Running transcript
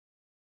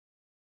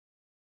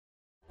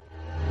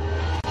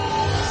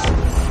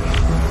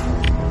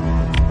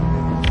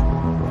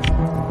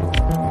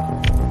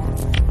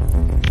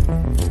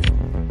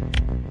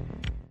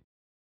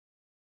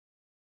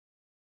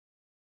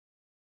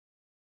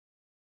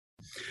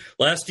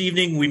Last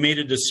evening, we made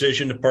a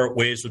decision to part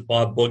ways with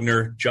Bob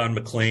Boughner, John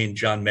McClain,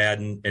 John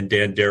Madden, and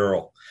Dan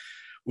Darrow.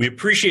 We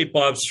appreciate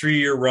Bob's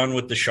 3-year run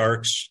with the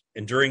Sharks,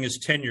 and during his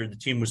tenure, the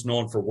team was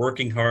known for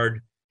working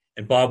hard,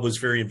 and Bob was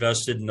very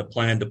invested in the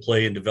plan to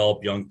play and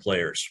develop young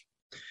players.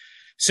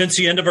 Since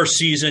the end of our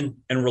season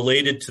and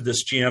related to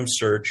this GM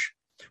search,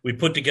 we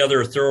put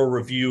together a thorough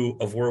review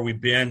of where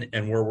we've been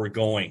and where we're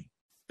going.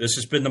 This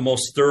has been the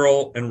most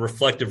thorough and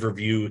reflective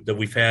review that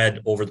we've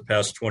had over the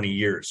past 20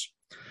 years.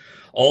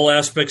 All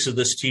aspects of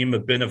this team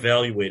have been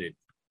evaluated: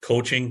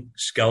 coaching,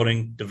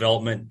 scouting,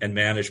 development, and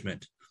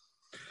management.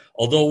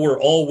 Although we're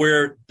all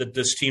aware that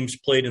this team's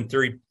played in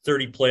 30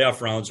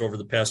 playoff rounds over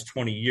the past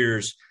 20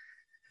 years,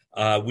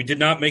 we did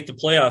not make the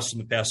playoffs in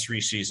the past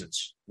 3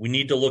 seasons. We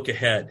need to look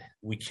ahead.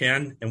 We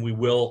can and we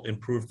will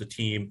improve the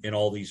team in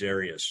all these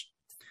areas.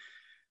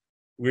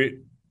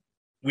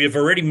 We have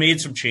already made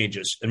some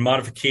changes, and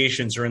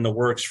modifications are in the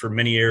works for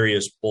many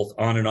areas, both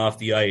on and off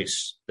the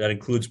ice. That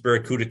includes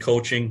Barracuda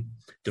coaching,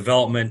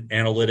 development,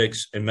 analytics,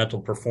 and mental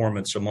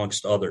performance,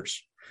 amongst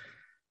others.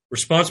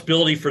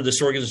 Responsibility for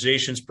this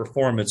organization's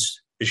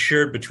performance is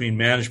shared between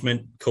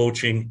management,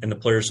 coaching, and the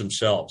players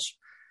themselves.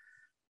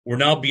 We're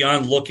now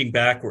beyond looking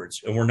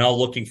backwards, and we're now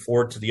looking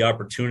forward to the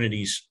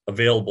opportunities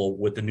available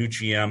with the new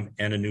GM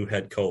and a new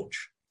head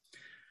coach.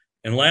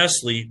 And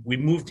lastly, we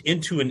moved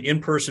into an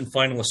in-person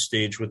finalist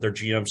stage with our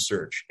GM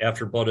search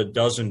after about a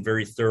dozen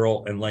very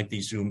thorough and lengthy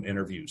Zoom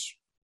interviews.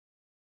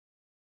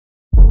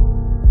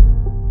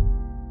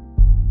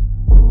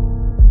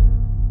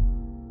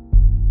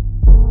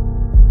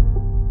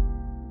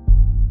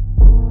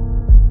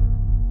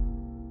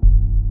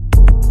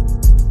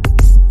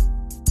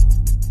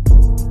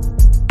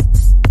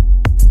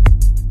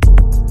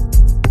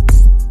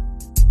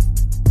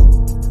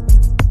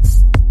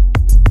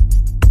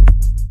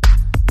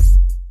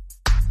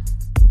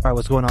 All right,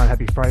 what's going on?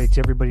 Happy Friday to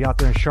everybody out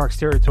there in Sharks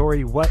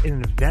territory. What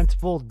an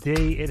eventful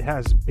day it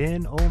has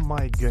been. Oh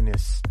my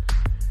goodness.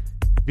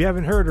 If you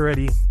haven't heard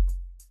already,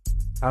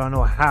 I don't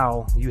know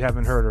how you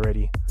haven't heard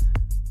already,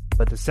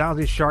 but the San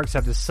Jose Sharks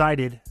have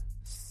decided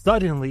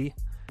suddenly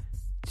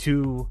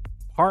to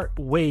part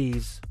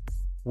ways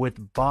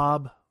with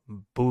Bob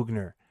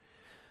Boughner.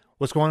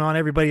 What's going on,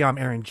 everybody? I'm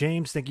Aaron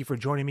James. Thank you for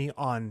joining me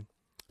on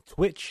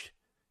Twitch,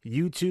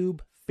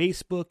 YouTube,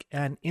 Facebook,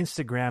 and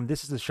Instagram.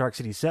 This is the Shark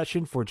City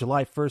session for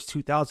July 1st,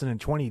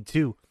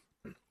 2022.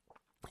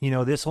 You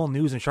know, this whole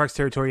news in Sharks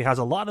territory has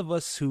a lot of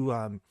us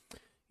who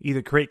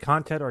either create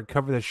content or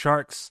cover the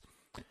Sharks.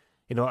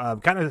 You know,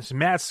 kind of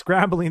mad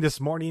scrambling this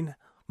morning.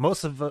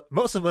 Most of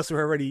us are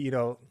already, you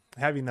know,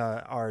 having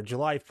our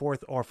July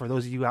 4th, or for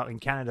those of you out in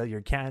Canada,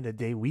 your Canada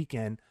Day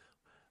weekend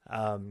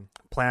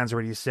plans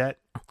already set.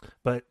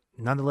 But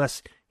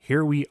nonetheless,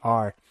 here we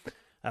are.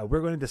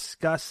 We're going to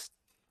discuss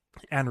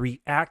and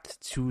react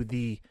to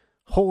the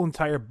whole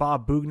entire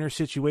Bob Boughner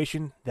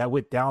situation that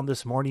went down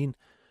this morning.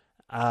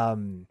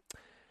 And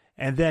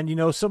then, you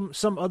know, some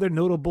other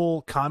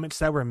notable comments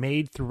that were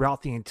made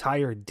throughout the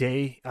entire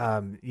day.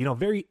 You know,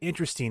 very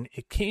interesting.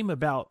 It came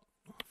about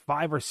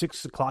 5 or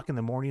 6 o'clock in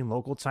the morning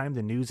local time,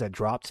 the news that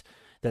dropped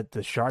that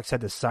the Sharks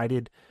had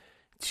decided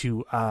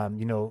to,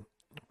 you know,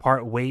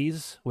 part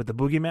ways with the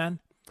Boogeyman.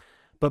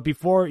 But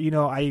before, you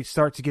know, I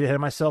start to get ahead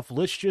of myself,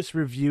 let's just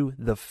review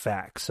the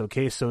facts,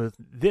 okay? So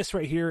this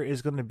right here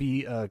is going to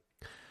be a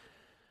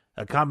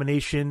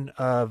combination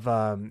of,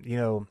 you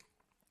know,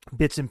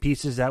 bits and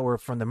pieces that were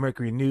from the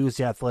Mercury News,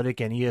 The Athletic,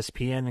 and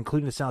ESPN,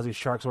 including the San Jose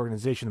Sharks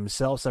organization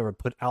themselves that were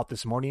put out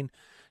this morning.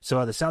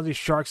 So the San Jose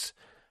Sharks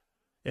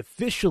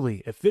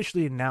officially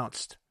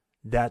announced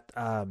that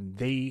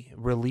they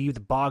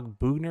relieved Bob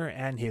Boughner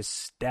and his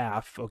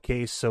staff,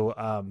 okay? So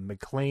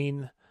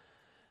McClain...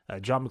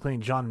 John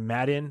McClain, John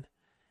Madden,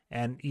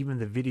 and even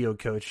the video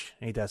coach.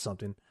 Ain't that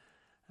something?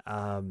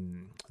 I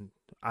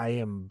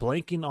am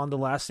blanking on the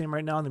last name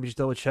right now. Let me just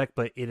double check,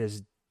 but it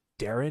is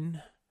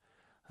Darren.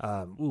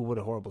 What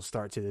a horrible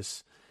start to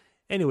this.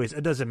 Anyways,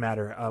 it doesn't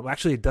matter.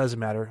 Actually, it does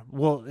matter.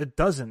 Well, it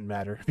doesn't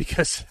matter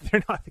because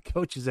they're not the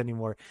coaches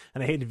anymore.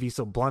 And I hate to be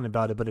so blunt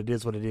about it, but it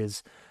is what it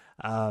is.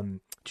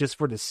 Just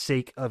for the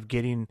sake of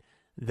getting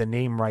the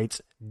name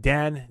right,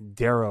 Dan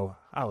Darrow.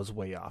 I was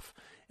way off.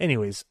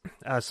 Anyways,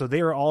 so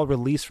they are all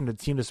released from the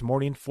team this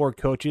morning, 4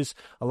 coaches.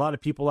 A lot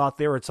of people out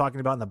there are talking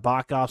about in the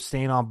Bach-off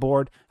staying on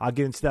board. I'll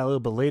get into that a little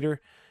bit later.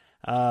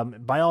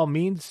 By all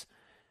means,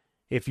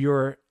 if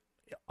you're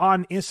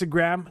on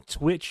Instagram,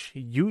 Twitch,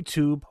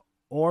 YouTube,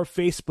 or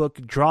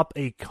Facebook, drop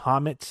a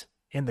comment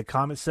in the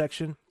comment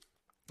section,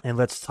 and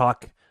let's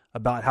talk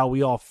about how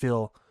we all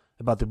feel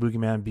about the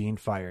Boogeyman being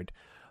fired.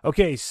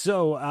 Okay,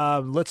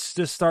 so let's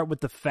just start with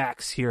the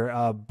facts here.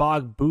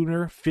 Bob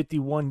Boughner,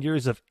 51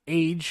 years of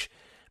age,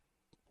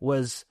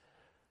 was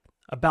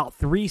about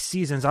 3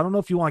 seasons. I don't know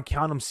if you want to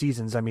count them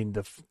seasons. I mean,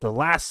 the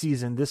last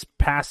season, this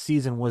past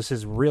season, was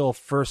his real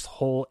first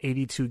whole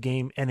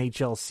 82-game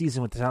NHL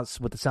season with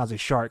the San Jose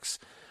Sharks.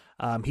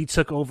 He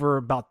took over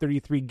about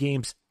 33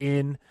 games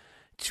in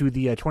to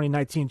the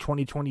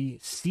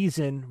 2019-2020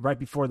 season, right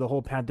before the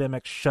whole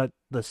pandemic shut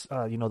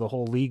the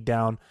whole league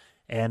down,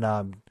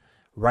 and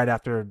right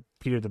after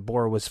Peter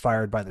DeBoer was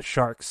fired by the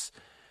Sharks.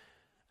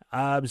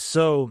 Bob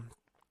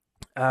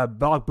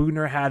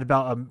Boughner had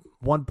about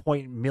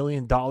 $1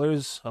 million,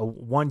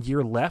 1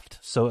 year left,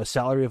 so a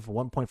salary of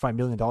 $1.5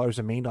 million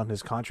remained on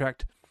his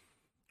contract.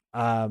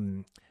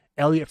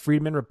 Elliot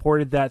Friedman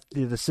reported that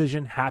the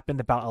decision happened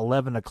about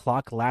 11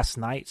 o'clock last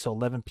night, so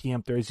 11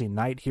 p.m. Thursday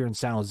night here in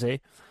San Jose.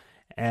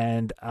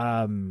 And,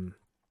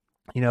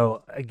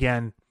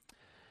 again,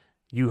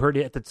 you heard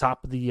it at the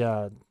top of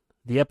the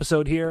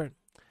episode here.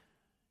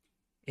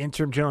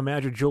 Interim General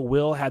Manager Joe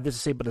Will had this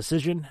to say about the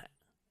decision,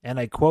 and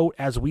I quote,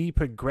 "As we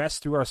progress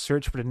through our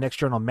search for the next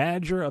general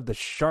manager of the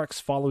Sharks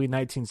following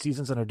 19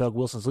 seasons under Doug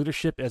Wilson's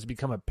leadership, it has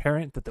become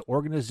apparent that the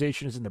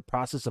organization is in the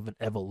process of an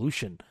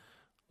evolution."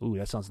 Ooh,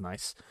 that sounds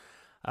nice.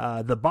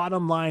 The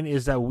bottom line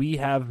is that we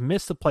have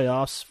missed the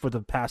playoffs for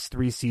the past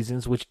 3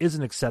 seasons, which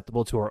isn't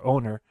acceptable to our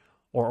owner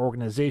or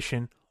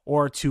organization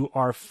or to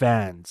our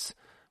fans.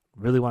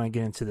 Really want to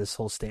get into this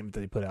whole statement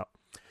that he put out.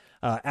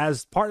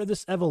 As part of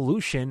this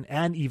evolution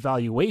and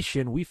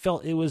evaluation, we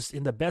felt it was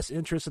in the best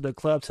interest of the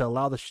club to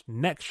allow the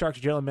next Sharks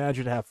general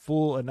manager to have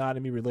full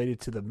autonomy related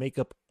to the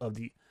makeup of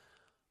the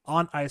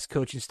on-ice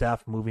coaching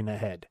staff moving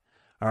ahead.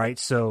 All right,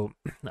 so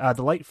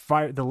the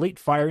late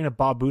firing of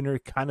Bob Boughner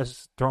kind of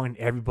throwing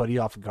everybody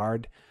off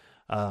guard.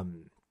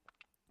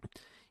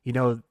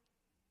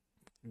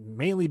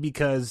 Mainly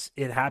because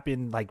it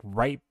happened like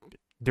right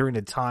during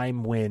the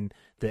time when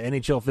the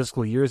NHL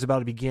fiscal year is about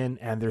to begin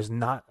and there's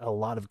not a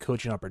lot of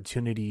coaching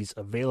opportunities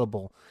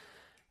available.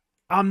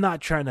 I'm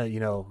not trying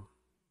to,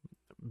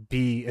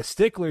 be a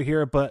stickler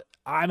here, but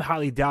I'm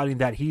highly doubting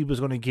that he was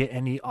going to get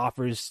any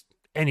offers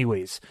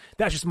anyways.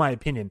 That's just my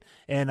opinion.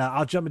 And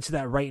I'll jump into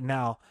that right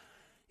now.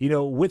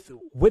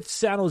 With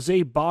San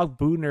Jose, Bob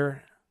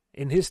Boughner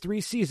in his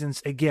 3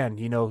 seasons, again,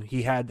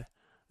 he had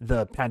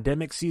the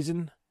pandemic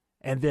season,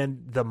 and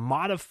then the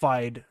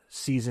modified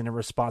season in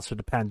response to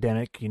the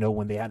pandemic,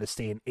 when they had to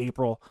stay in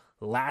April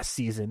last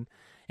season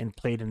and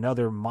played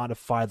another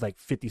modified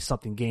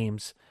 50-something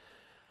games.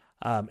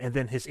 And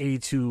then his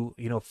 82,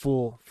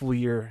 full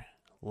year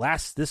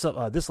this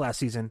last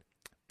season,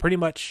 pretty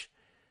much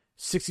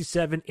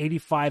 67,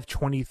 85,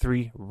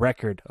 23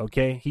 record,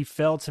 okay? He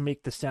failed to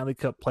make the Stanley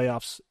Cup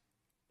playoffs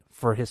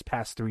for his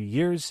past 3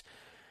 years.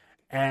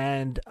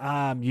 And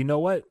you know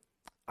what?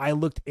 I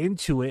looked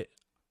into it,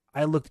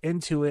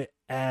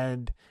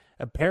 and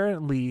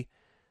apparently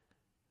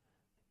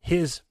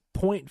his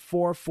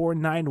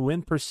 .449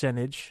 win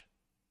percentage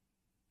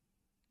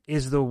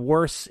is the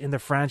worst in the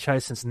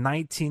franchise since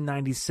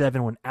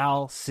 1997 when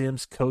Al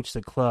Sims coached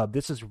the club.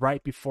 This is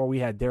right before we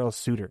had Darryl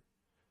Suter.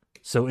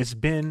 So it's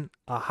been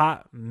a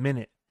hot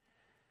minute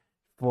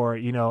for,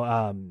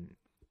 the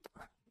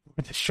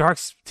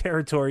Sharks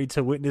territory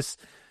to witness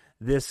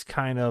this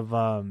kind of,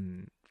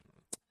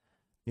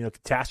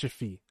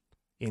 catastrophe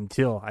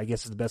until, I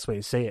guess is the best way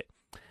to say it.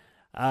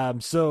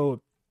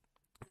 So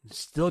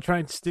still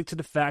trying to stick to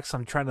the facts.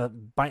 I'm trying to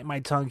bite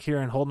my tongue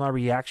here and hold my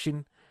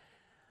reaction.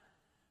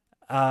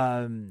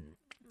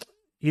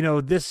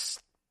 This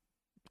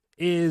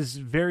is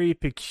very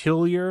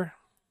peculiar,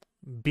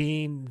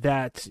 being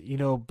that,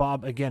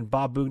 Bob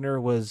Boughner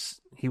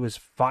was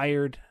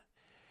fired.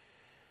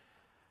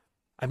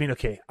 I mean,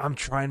 okay, I'm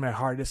trying my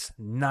hardest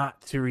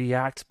not to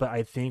react, but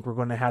I think we're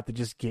going to have to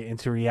just get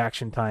into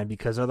reaction time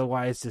because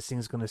otherwise this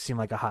thing's going to seem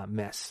like a hot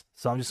mess.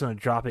 So I'm just going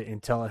to drop it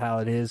and tell it how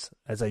it is,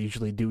 as I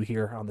usually do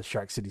here on the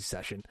Shark City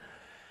session.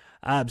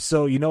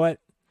 So you know what?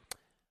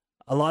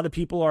 A lot of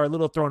people are a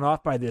little thrown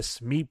off by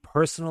this. Me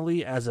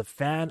personally, as a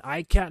fan,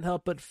 I can't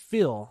help but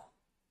feel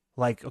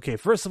like, okay,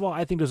 first of all,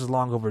 I think this is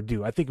long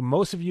overdue. I think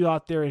most of you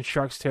out there in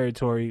Sharks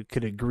territory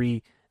could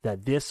agree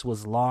that this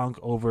was long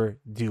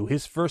overdue.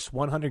 His first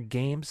 100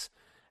 games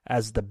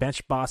as the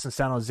bench boss in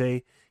San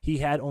Jose, he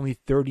had only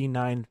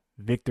 39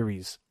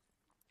 victories.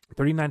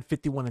 39,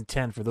 51, and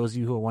 10 for those of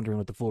you who are wondering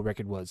what the full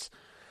record was.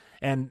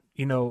 And,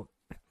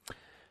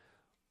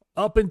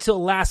 up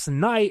until last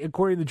night,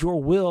 according to Joe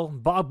Will,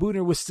 Bob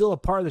Boughner was still a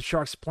part of the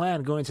Sharks'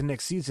 plan going into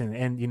next season.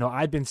 And,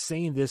 I've been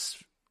saying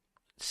this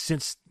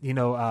since,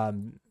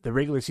 the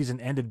regular season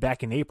ended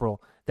back in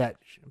April, that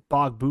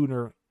Bob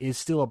Boughner is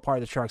still a part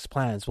of the Sharks'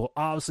 plans. Well,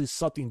 obviously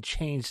something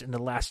changed in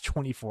the last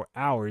 24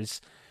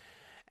 hours.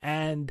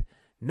 And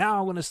now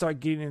I'm going to start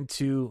getting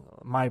into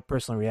my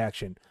personal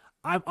reaction.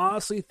 I'm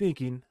honestly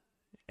thinking,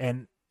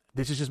 and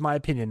this is just my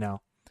opinion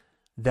now,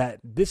 that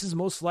this is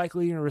most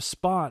likely in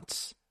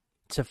response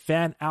to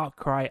fan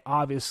outcry,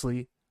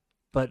 obviously,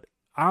 but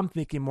I'm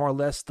thinking more or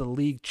less the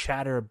league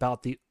chatter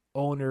about the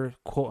owner,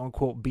 quote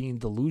unquote, being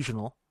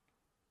delusional.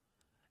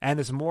 And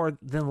it's more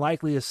than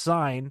likely a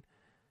sign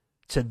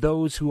to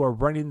those who are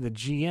running the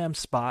GM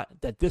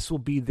spot that this will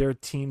be their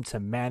team to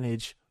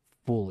manage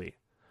fully.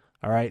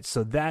 All right,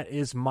 so that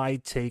is my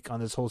take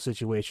on this whole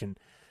situation.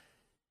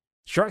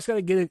 Sharks got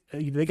to get a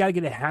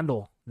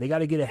handle. They got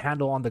to get a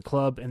handle on the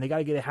club, and they got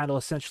to get a handle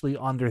essentially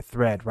on their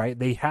thread, right?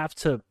 They have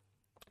to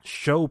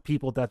show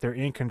people that they're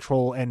in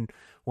control. And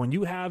when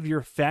you have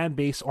your fan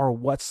base, or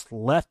what's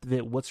left of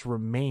it, what's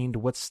remained,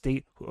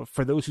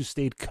 for those who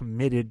stayed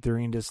committed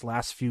during this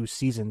last few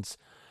seasons,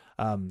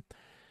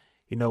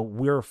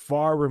 We're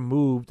far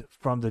removed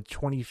from the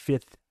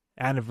 25th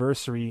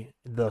anniversary,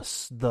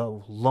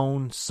 the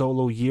lone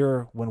solo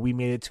year when we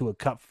made it to a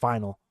cup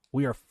final.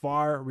 We are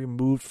far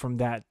removed from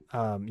that,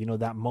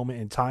 that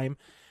moment in time.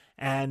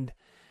 And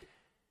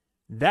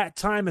that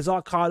time is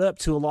all caught up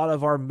to a lot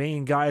of our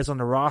main guys on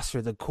the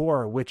roster, the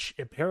core, which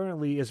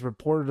apparently is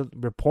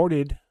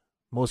reported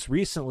most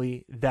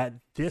recently that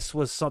this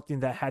was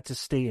something that had to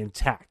stay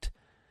intact.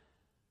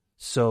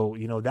 So,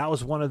 that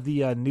was one of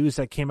the news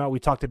that came out. We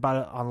talked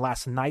about it on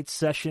last night's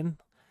session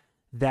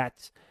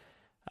that,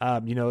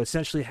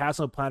 essentially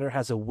Hazel Planner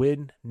has a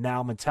win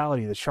now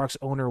mentality. The Sharks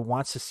owner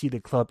wants to see the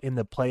club in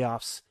the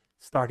playoffs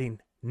starting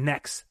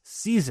next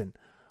season.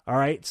 All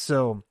right.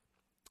 So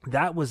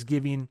that was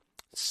giving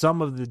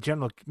some of the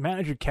general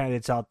manager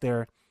candidates out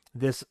there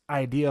this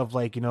idea of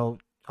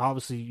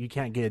obviously you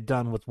can't get it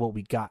done with what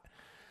we got.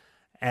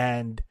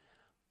 And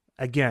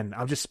again,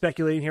 I'm just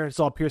speculating here. It's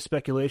all pure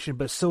speculation,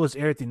 but so has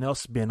everything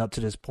else been up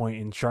to this point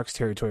in Sharks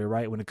territory,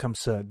 right? When it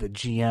comes to the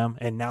GM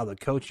and now the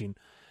coaching.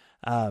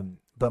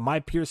 But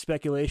my pure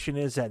speculation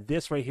is that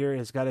this right here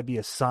has got to be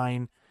a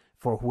sign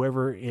for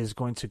whoever is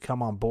going to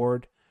come on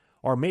board,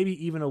 or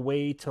maybe even a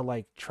way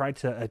to try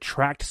to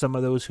attract some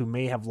of those who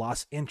may have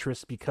lost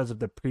interest because of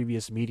the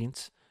previous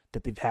meetings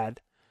that they've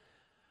had.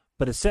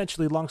 But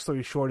essentially, long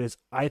story short is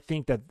I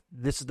think that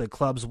this is the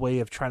club's way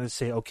of trying to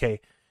say, okay,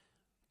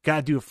 got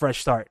to do a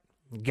fresh start.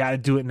 Got to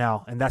do it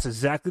now. And that's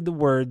exactly the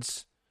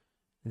words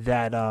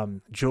that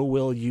Joe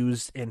Will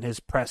used in his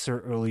presser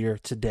earlier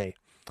today.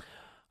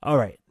 All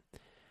right.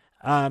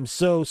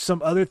 So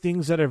some other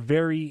things that are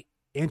very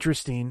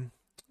interesting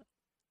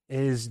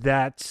is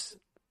that,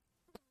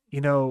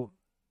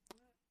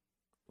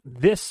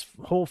 this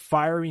whole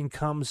firing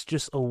comes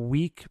just a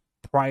week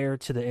prior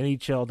to the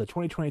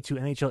 2022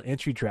 NHL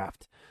entry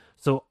draft.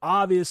 So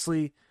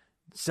obviously,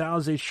 San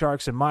Jose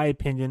Sharks, in my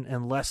opinion,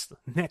 unless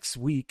next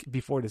week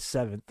before the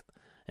 7th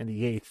and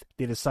the 8th,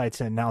 they decide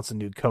to announce a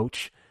new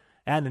coach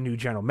and a new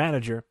general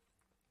manager,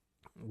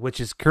 which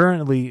is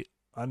currently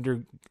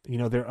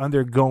they're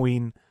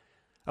undergoing.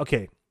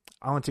 Okay,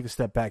 I want to take a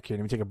step back here.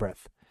 Let me take a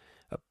breath.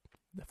 The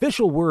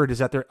official word is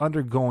that they're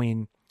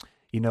undergoing,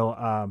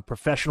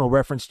 professional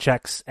reference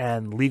checks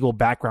and legal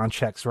background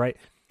checks, right?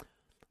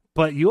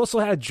 But you also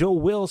had Joe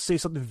Will say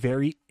something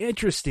very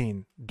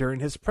interesting during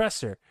his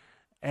presser.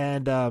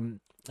 And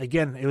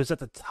again, it was at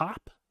the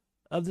top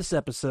of this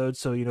episode.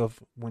 So,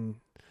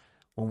 when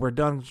we're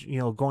done,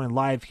 going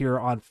live here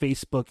on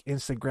Facebook,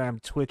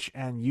 Instagram, Twitch,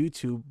 and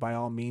YouTube, by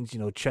all means,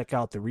 check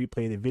out the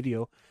replay of the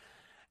video.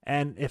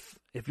 And if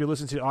you're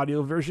listening to the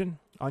audio version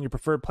on your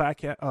preferred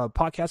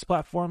podcast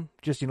platform,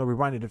 just,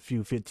 rewind it a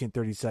few 15,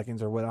 30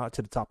 seconds or whatnot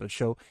to the top of the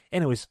show.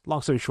 Anyways,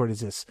 long story short is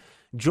this.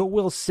 Joe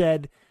Will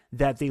said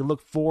that they've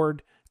looked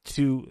forward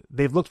to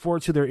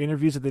their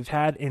interviews that they've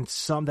had and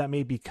some that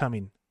may be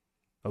coming.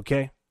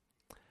 Okay?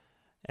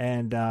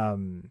 And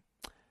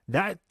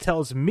that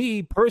tells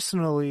me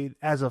personally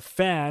as a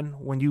fan,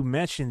 when you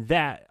mention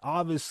that,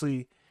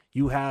 obviously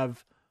you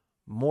have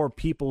more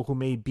people who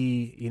may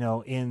be,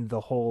 in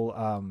the whole,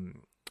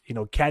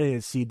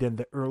 candidacy than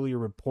the earlier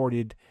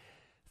reported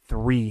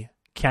 3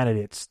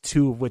 candidates,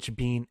 2 of which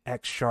being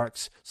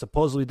ex-Sharks.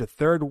 Supposedly the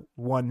third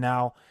one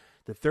now,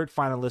 the third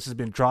finalist has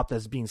been dropped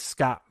as being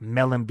Scott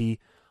Mellenby.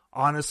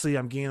 Honestly,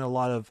 I'm getting a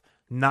lot of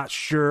not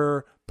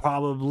sure,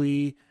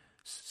 probably,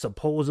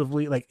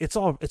 supposedly. It's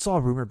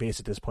all rumor based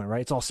at this point,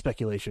 right? It's all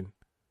speculation.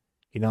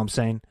 You know what I'm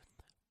saying?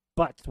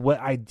 But what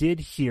I did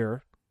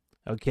hear,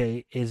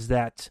 okay, is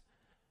that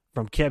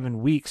from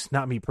Kevin Weeks,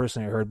 not me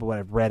personally, I heard, but what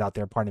I've read out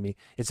there, pardon me,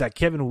 is that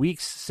Kevin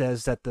Weeks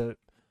says that the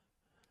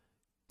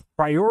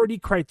priority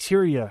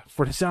criteria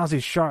for the San Jose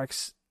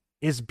Sharks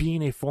is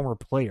being a former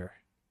player.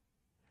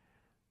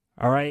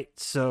 All right,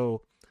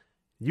 so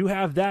you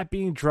have that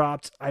being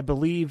dropped. I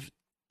believe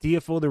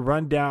DFO The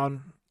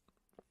Rundown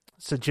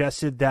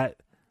suggested that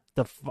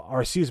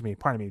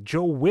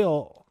Joe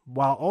Will,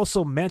 while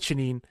also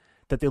mentioning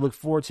that they look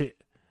forward to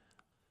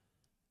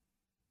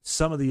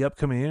some of the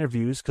upcoming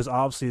interviews, because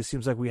obviously it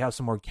seems like we have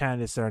some more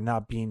candidates that are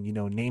not being,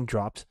 name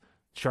dropped.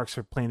 Sharks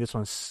are playing this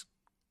one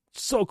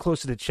so close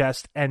to the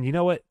chest, and you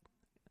know what?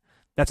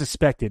 That's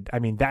expected. I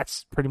mean,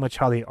 that's pretty much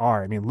how they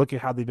are. I mean, look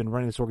at how they've been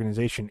running this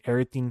organization.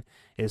 Everything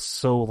is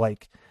so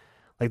like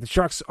the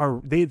Sharks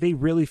are. They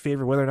really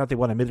favor, whether or not they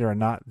want to admit it or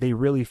not, they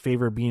really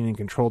favor being in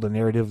control of the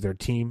narrative of their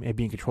team and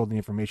being in control of the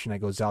information that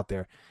goes out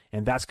there.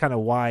 And that's kind of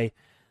why,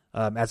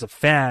 as a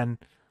fan,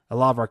 a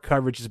lot of our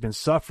coverage has been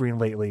suffering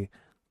lately.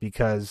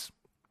 Because,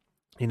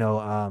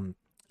 of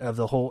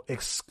the whole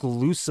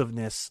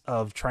exclusiveness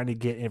of trying to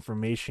get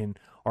information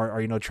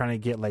or trying to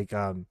get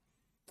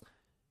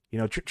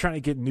trying to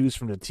get news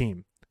from the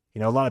team.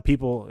 A lot of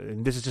people,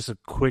 and this is just a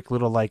quick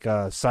little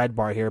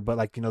sidebar here,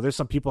 but there's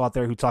some people out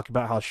there who talk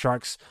about how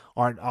Sharks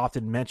aren't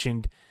often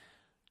mentioned,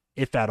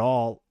 if at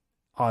all,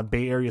 on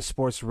Bay Area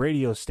sports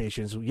radio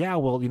stations. Yeah,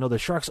 well, the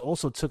Sharks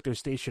also took their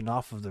station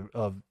off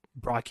of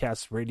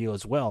broadcast radio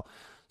as well.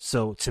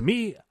 So to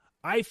me,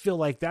 I feel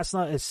like that's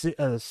not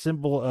a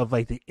symbol of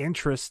like the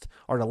interest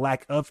or the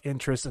lack of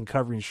interest in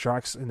covering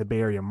Sharks in the Bay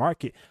Area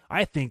market.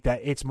 I think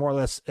that it's more or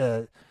less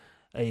a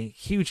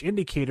huge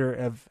indicator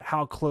of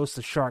how close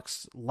the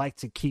Sharks like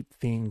to keep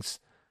things,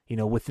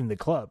 within the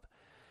club.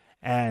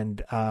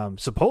 And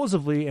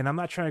supposedly, and I'm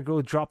not trying to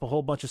go drop a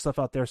whole bunch of stuff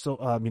out there, so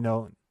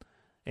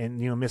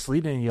and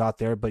misleading you out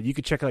there, but you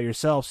can check out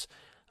yourselves.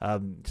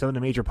 Some of the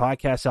major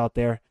podcasts out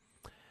there,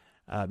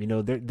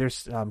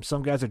 there's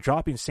some guys are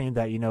dropping saying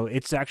that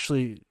it's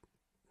actually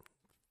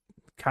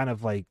kind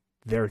of like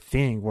their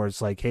thing, where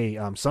it's like, hey,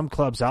 some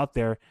clubs out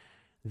there,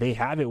 they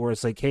have it where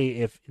it's like, hey,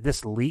 if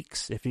this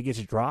leaks, if it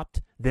gets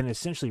dropped, then it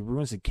essentially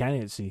ruins the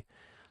candidacy.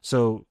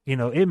 So,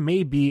 it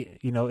may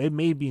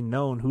be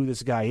known who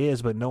this guy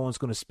is, but no one's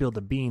going to spill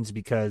the beans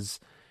because,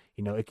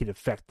 it could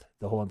affect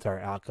the whole entire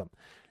outcome.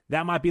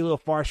 That might be a little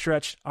far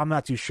stretched. I'm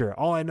not too sure.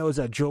 All I know is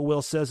that Joe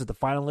Will says that the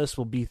finalists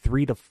will be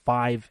 3 to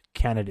 5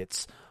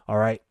 candidates. All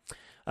right.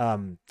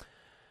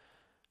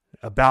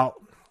 About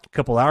a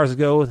couple hours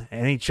ago,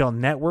 NHL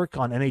Network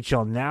on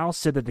NHL Now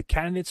said that the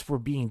candidates were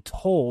being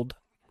told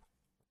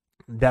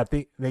that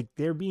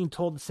they're being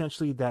told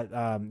essentially that,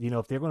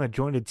 if they're going to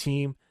join a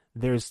team,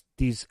 there's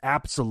these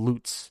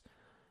absolutes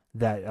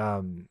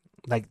that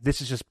like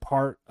this is just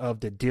part of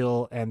the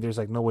deal and there's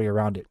like no way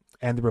around it.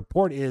 And the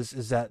report is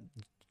that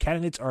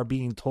candidates are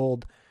being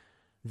told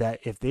that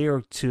if they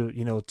are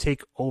to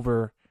take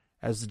over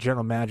as the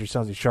general manager of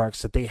San Jose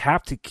Sharks, that they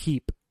have to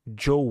keep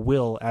Joe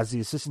Will as the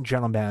assistant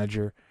general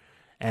manager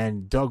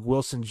and Doug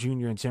Wilson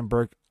Jr. and Tim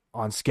Burke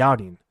on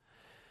scouting.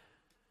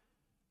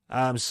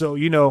 So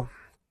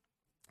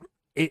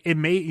it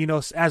may,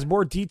 as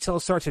more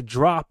details start to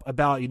drop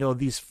about,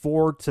 these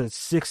 4 to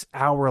 6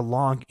 hour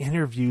long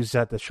interviews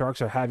that the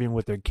Sharks are having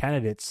with their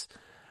candidates,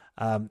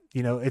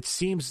 it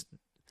seems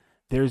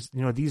there's,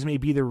 these may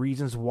be the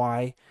reasons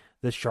why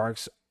the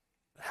Sharks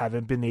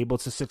haven't been able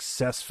to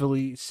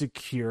successfully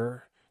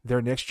secure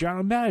their next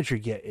general manager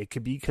yet. It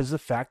could be because of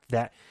the fact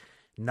that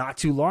not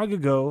too long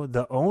ago,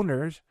 the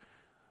owners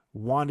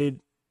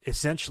wanted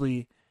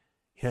essentially,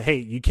 hey,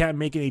 you can't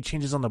make any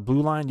changes on the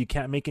blue line. You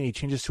can't make any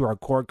changes to our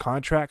core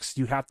contracts.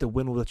 You have to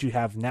win with what you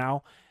have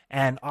now.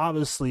 And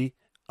obviously,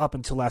 up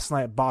until last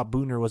night, Bob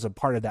Boughner was a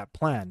part of that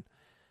plan.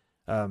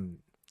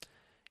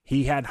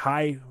 He had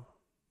high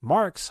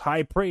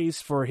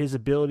praise for his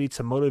ability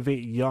to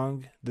motivate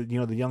the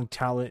young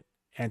talent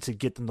and to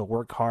get them to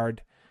work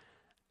hard.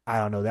 I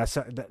don't know.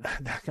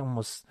 That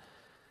almost,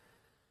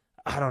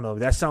 I don't know.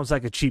 That sounds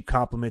like a cheap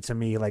compliment to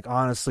me. Like,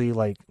 honestly,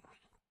 like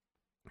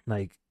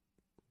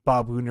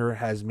Bob Boughner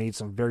has made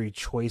some very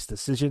choice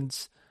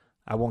decisions.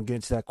 I won't get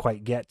into that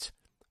quite yet,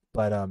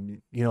 but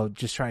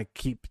just trying to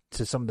keep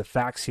to some of the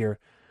facts here.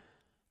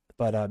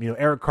 But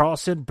Erik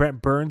Karlsson,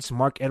 Brent Burns,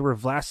 Mark-Edward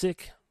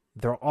Vlasic,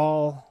 they're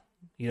all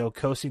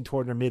coasting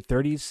toward their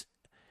mid-30s.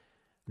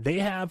 They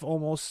have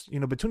almost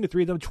between the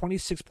three of them,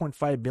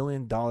 $26.5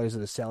 million of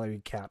the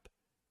salary cap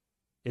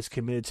is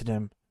committed to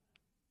them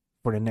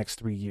for the next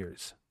 3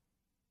 years.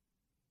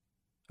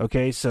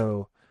 Okay,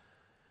 so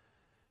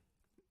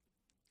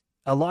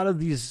a lot of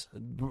these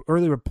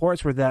early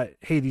reports were that,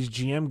 hey, these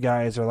GM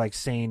guys are like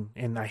saying,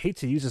 and I hate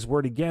to use this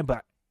word again,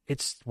 but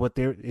it's what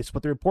the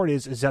report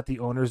is that the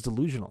owner is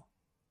delusional.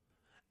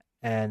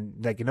 And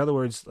like, in other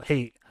words,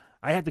 hey,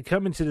 I had to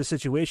come into this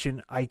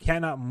situation. I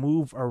cannot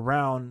move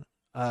around,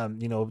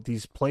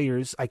 these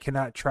players. I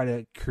cannot try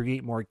to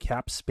create more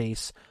cap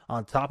space.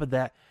 On top of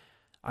that,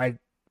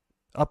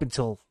 up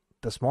until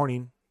this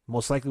morning,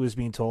 most likely was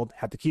being told,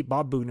 have to keep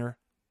Bob Boughner,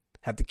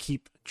 have to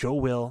keep Joe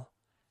Will,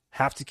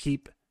 have to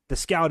keep the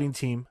scouting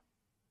team.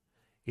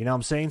 You know what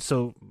I'm saying?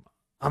 So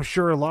I'm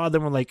sure a lot of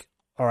them were like,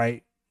 all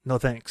right, no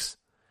thanks.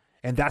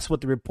 And that's what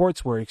the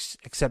reports were,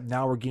 except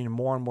now we're getting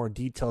more and more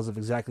details of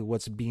exactly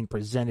what's being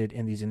presented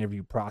in these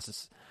interview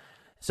processes.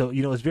 So,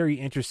 it's very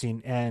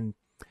interesting. And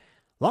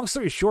long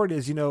story short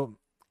is,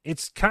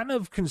 it's kind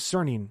of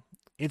concerning.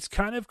 It's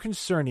kind of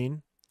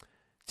concerning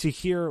to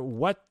hear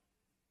what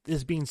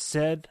is being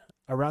said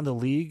around the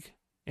league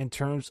in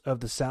terms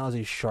of the San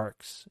Jose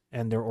Sharks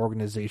and their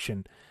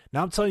organization.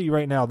 Now, I'm telling you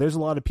right now, there's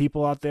a lot of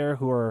people out there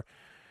who are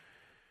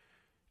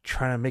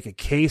trying to make a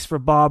case for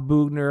Bob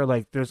Boughner.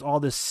 Like, there's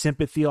all this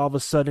sympathy all of a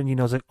sudden,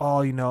 it's like,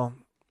 oh,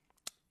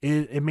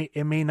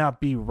 it may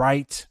not be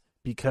right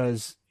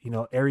because,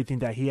 everything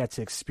that he had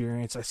to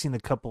experience. I've seen a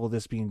couple of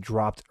this being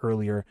dropped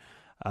earlier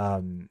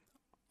on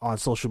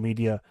social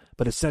media,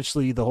 but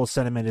essentially the whole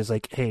sentiment is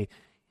like, hey,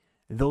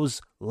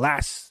 those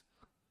last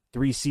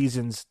 3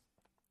 seasons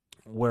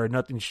were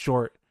nothing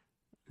short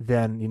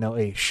than,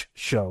 a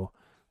show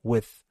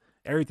with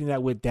everything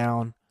that went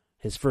down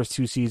his first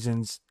 2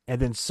 seasons.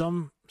 And then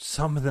some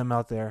of them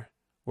out there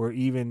were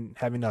even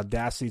having the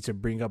audacity to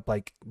bring up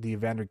like the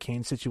Evander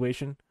Kane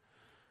situation.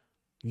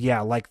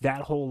 Yeah, like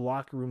that whole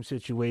locker room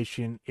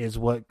situation is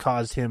what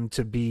caused him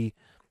to be,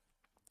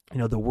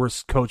 the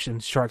worst coach in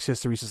Sharks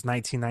history since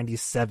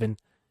 1997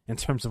 in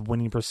terms of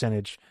winning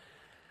percentage.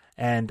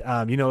 And,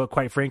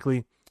 quite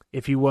frankly,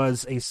 if he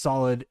was a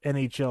solid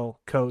NHL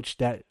coach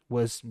that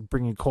was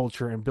bringing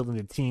culture and building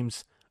the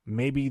teams,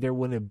 maybe there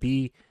wouldn't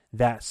be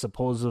that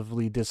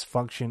supposedly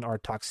dysfunction or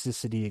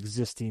toxicity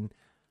existing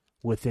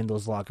within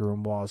those locker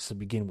room walls to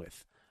begin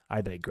with.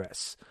 I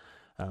digress.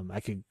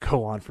 I could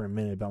go on for a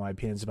minute about my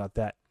opinions about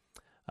that.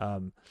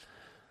 All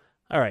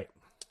right.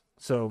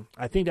 So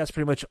I think that's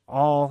pretty much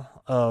all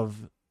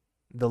of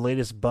the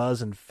latest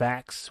buzz and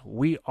facts.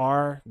 We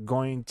are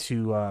going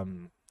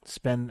to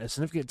spend a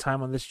significant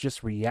time on this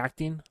just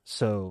reacting.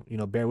 So,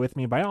 bear with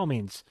me. By all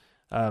means,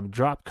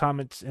 drop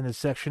comments in the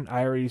section.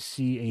 I already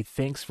see a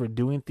thanks for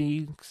doing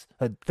these.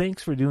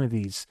 Thanks for doing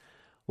these.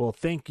 Well,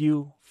 thank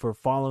you for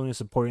following and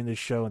supporting this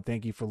show, and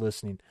thank you for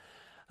listening.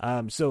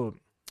 So,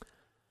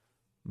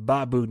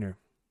 Bob Boughner.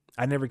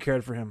 I never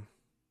cared for him.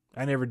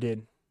 I never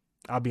did.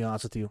 I'll be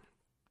honest with you.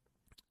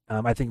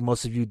 I think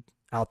most of you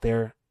out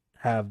there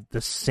have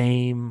the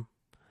same,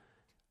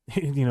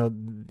 they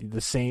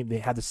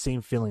have the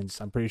same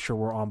feelings. I'm pretty sure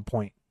we're on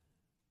point.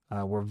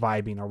 We're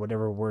vibing, or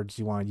whatever words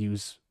you want to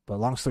use. But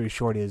long story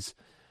short is,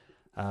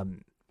 it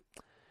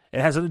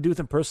has nothing to do with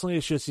him personally.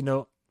 It's just,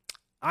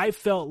 I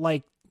felt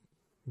like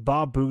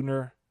Bob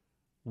Boughner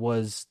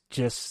was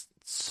just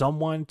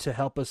someone to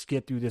help us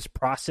get through this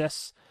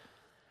process.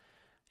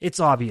 It's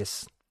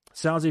obvious.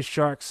 San Jose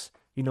Sharks,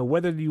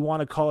 whether you want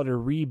to call it a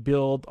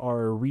rebuild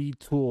or a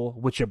retool,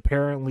 which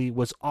apparently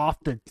was off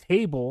the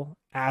table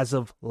as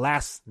of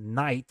last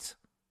night,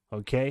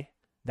 okay?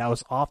 That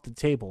was off the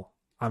table.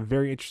 I'm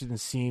very interested in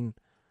seeing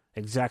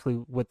exactly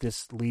what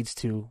this leads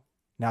to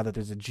now that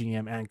there's a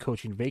GM and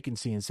coaching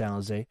vacancy in San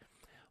Jose.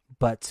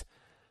 But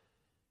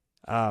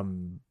what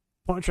I'm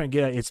trying to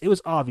get at is, it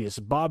was obvious.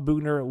 Bob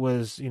Boughner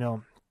was,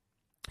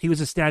 he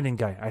was a standing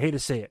guy. I hate to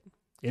say it.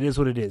 It is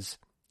what it is.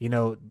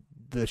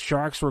 The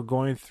Sharks were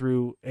going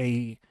through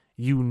a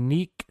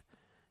unique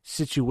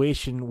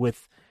situation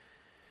with,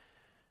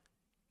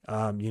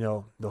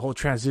 the whole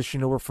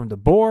transition over from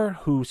DeBoer,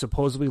 who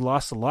supposedly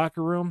lost the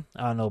locker room.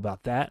 I don't know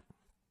about that.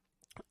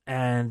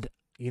 And,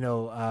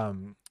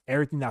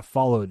 everything that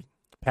followed.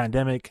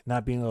 Pandemic,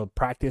 not being able to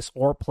practice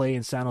or play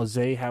in San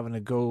Jose, having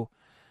to go,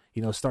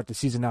 start the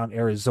season out in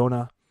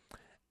Arizona.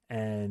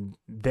 And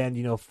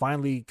then,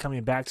 finally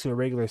coming back to a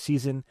regular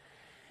season.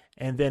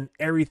 And then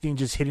everything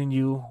just hitting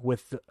you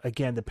with,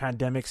 again, the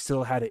pandemic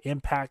still had an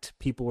impact.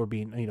 People were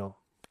being,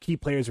 key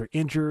players were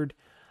injured.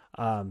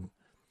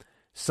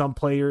 Some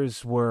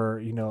players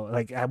were,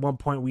 like at one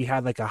point we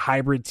had like a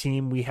hybrid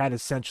team. We had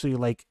essentially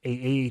like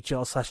a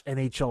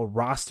AHL/NHL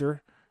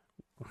roster.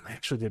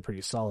 Actually did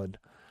pretty solid.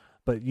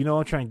 But the point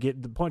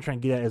I'm trying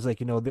to get at is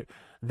like,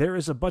 there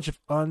is a bunch of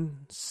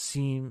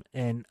unseen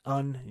and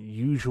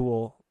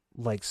unusual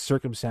like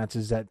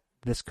circumstances that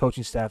this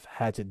coaching staff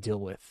had to deal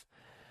with.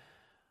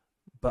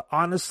 But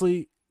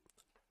honestly,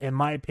 in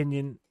my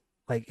opinion,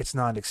 like, it's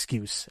not an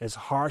excuse. As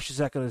harsh as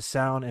that going to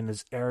sound and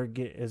as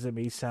arrogant as it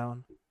may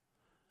sound,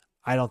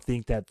 I don't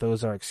think that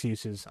those are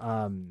excuses.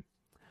 I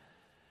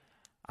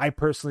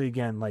personally,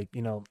 again, like,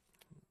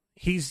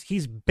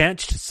 he's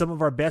benched some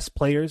of our best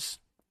players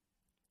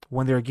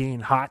when they're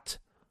getting hot,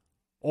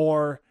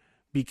 or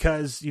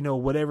because,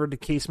 whatever the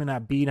case may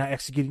not be, not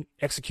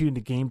executing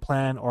the game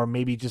plan, or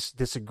maybe just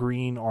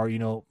disagreeing, or,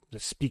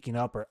 just speaking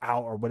up or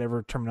out, or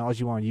whatever terminology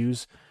you want to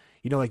use.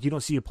 Like, you don't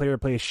see a player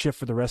play a shift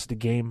for the rest of the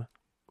game.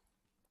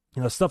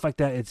 Stuff like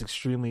that, it's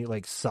extremely,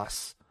 like,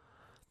 sus.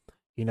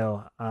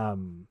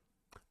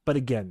 But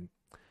again,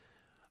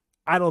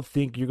 I don't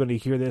think you're going to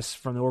hear this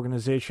from the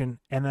organization.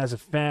 And as a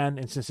fan,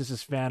 and since this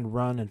is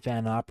fan-run and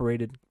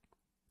fan-operated,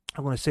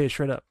 I'm going to say it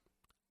straight up.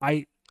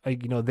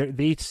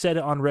 They said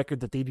it on record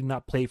that they do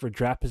not play for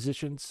draft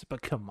positions,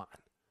 but come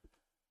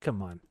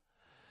on.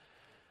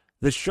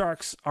 The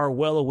Sharks are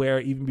well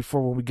aware, even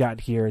before when we got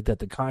here, that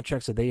the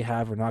contracts that they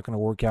have are not going to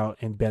work out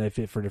and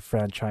benefit for the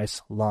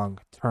franchise long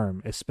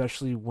term,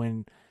 especially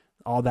when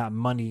all that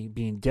money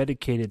being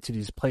dedicated to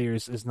these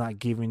players is not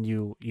giving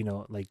you,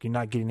 like, you're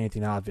not getting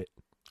anything out of it,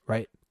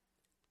 right?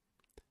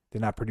 They're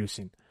not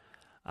producing.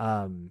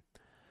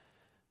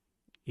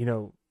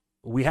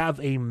 We have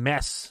a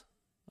mess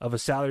of a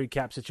salary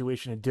cap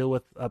situation to deal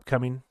with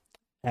upcoming,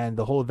 and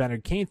the whole Evander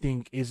Kane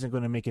thing isn't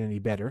going to make it any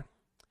better.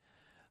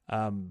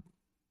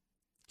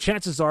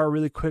 Chances are, a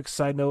really quick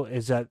side note,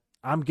 is that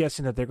I'm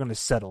guessing that they're going to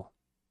settle.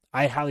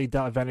 I highly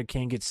doubt Evander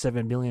Kane gets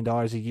 $7 million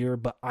a year,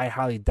 but I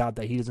highly doubt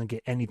that he doesn't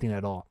get anything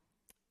at all.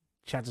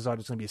 Chances are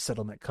there's going to be a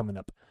settlement coming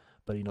up.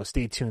 But,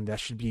 stay tuned.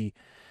 That should be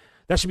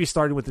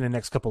started within the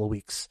next couple of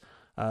weeks.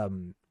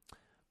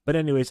 But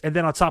anyways, and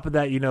then on top of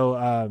that,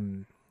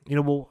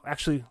 we'll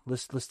actually,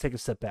 let's take a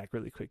step back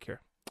really quick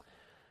here.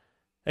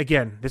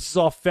 Again, this is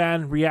all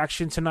fan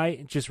reaction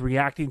tonight, just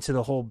reacting to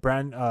the whole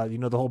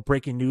the whole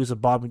breaking news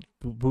of Bob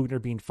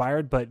Boughner being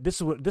fired. But this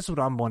is what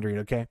I'm wondering.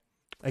 Okay,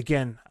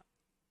 again,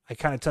 I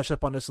kind of touched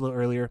up on this a little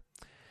earlier.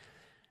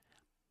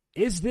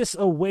 Is this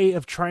a way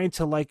of trying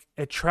to, like,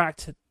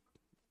 attract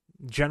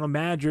general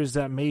managers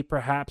that may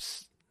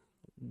perhaps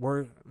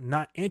were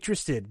not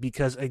interested?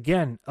 Because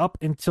again, up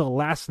until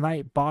last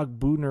night, Bob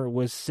Boughner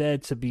was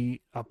said to be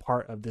a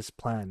part of this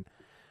plan.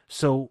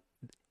 So,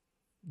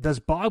 does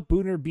Bob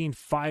Boughner being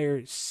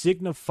fired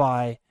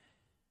signify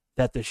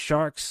that the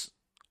Sharks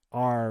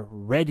are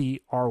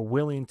ready, are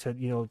willing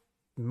to,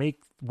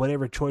 make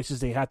whatever choices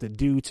they have to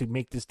do to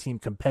make this team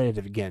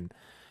competitive again.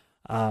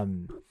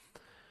 Even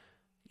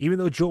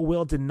though Joe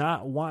Will did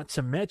not want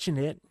to mention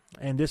it,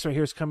 and this right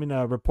here is coming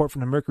a report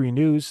from the Mercury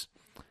News.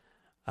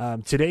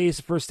 Today is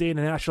the first day in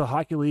the National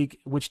Hockey League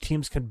which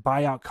teams can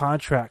buy out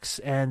contracts,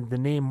 and the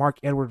name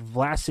Marc-Edouard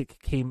Vlasic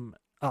came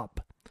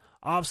up.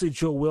 Obviously,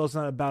 Joe Will's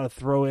not about to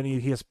throw any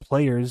of his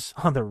players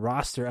on the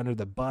roster under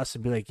the bus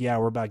and be like, yeah,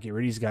 we're about to get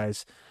rid of these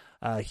guys.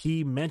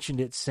 He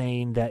mentioned it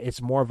saying that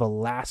it's more of a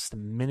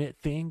last-minute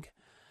thing.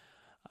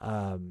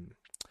 But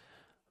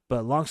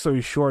long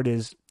story short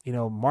is,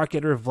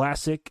 Marc-Edouard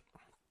Vlasic,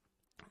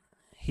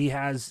 he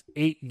has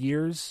 8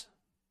 years.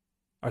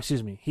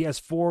 He has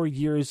 4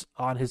 years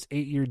on his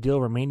 8-year deal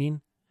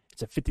remaining.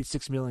 It's a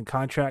 $56 million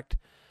contract.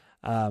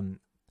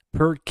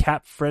 Per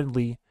cap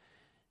friendly,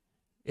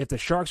 if the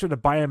Sharks were to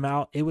buy him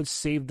out, it would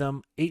save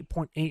them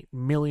 $8.8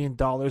 million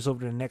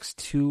over the next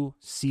 2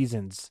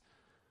 seasons.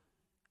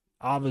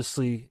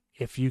 Obviously,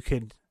 if you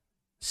could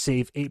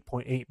save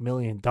 $8.8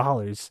 million,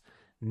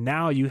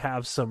 now you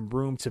have some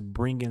room to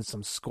bring in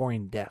some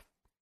scoring depth,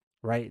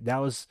 right? That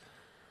was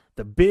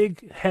the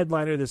big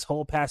headliner this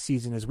whole past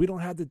season is we don't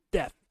have the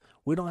depth.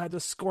 We don't have the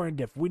scoring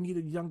depth. We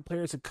needed young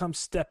players to come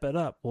step it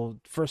up. Well,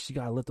 first you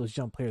got to let those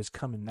young players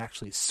come and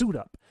actually suit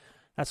up.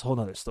 That's a whole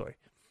nother story.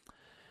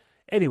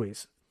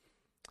 Anyways,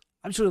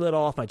 I'm just going to let it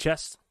all off my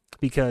chest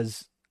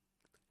because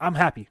I'm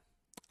happy.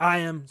 I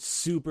am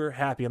super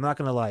happy. I'm not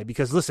going to lie.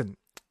 Because listen,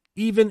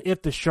 even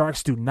if the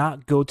Sharks do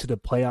not go to the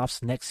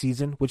playoffs next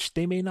season, which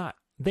they may not.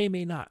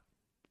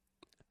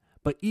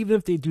 But even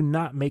if they do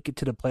not make it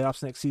to the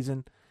playoffs next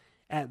season,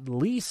 at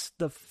least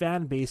the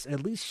fan base,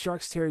 at least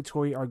Sharks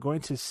territory are going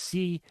to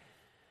see,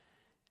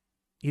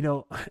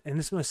 and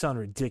this is going to sound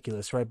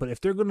ridiculous, right? But if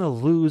they're going to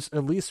lose,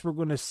 at least we're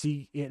going to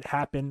see it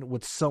happen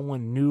with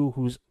someone new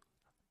who's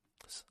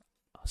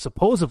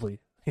supposedly,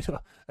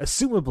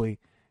 assumably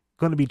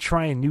going to be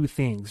trying new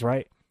things,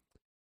 right?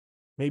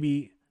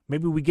 Maybe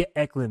we get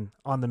Eklund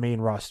on the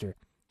main roster.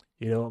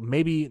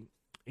 Maybe,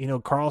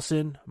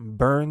 Carlson,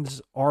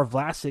 Burns, or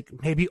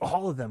Vlasic, maybe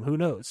all of them, who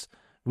knows?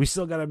 We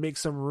still got to make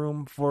some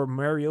room for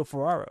Mario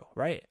Ferraro,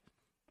 right?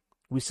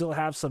 We still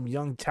have some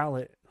young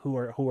talent who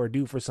are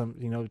due for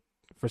some,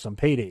 for some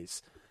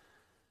paydays.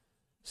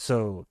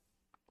 So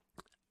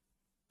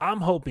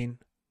I'm hoping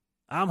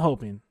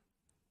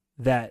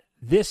that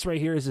this right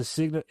here is a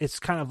signal.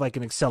 It's kind of like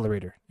an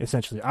accelerator,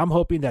 essentially. I'm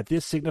hoping that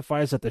this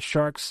signifies that the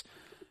Sharks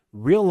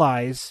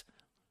realize,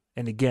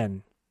 and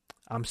again,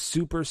 I'm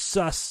super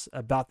sus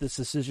about this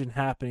decision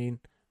happening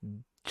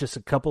just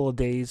a couple of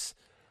days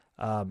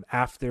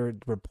after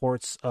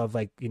reports of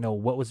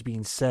what was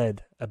being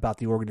said about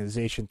the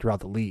organization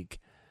throughout the league.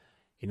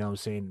 You know what I'm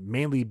saying?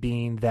 Mainly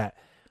being that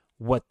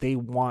what they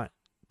want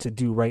to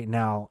do right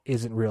now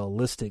isn't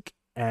realistic.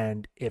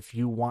 And if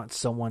you want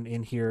someone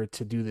in here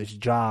to do this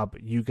job,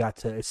 you got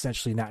to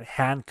essentially not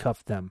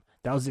handcuff them.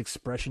 That was the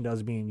expression that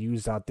was being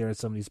used out there in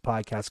some of these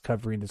podcasts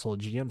covering this whole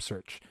GM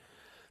search.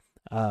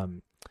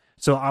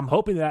 So I'm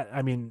hoping that,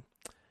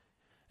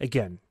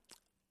 again,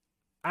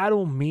 I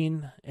don't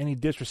mean any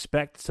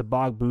disrespect to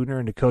Bob Boughner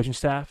and the coaching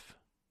staff,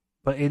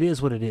 but it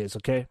is what it is,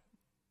 okay?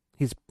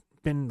 He's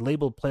been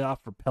labeled playoff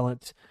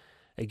repellent.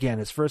 Again,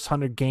 his first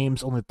 100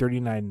 games, only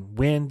 39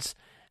 wins.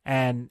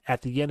 And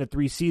at the end of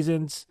 3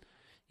 seasons,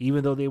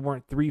 even though they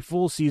weren't 3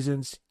 full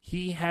seasons,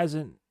 he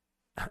hasn't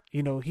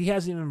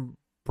even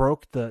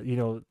broke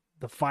the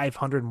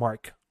 500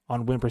 mark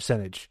on win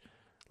percentage.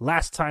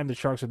 Last time the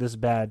Sharks were this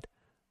bad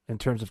in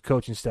terms of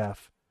coaching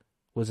staff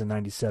was in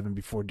 97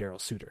 before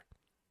Darryl Suter.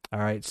 All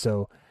right,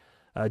 so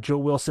Joe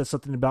Will said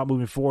something about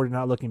moving forward and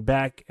not looking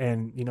back,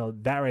 and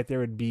that right there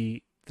would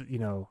be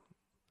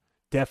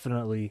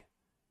definitely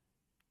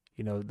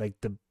like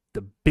the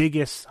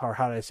biggest, or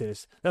how do I say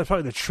this? That's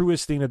probably the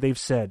truest thing that they've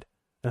said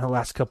in the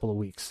last couple of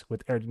weeks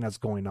with everything that's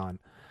going on.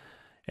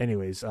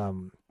 Anyways,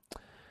 all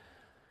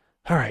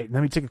right,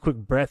 let me take a quick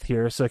breath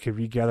here so I can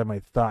regather my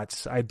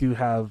thoughts. I do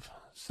have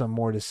some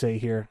more to say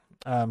here.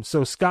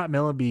 So Scott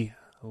Mellanby,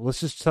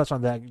 let's just touch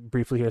on that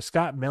briefly here.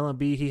 Scott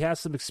Mellanby, he has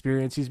some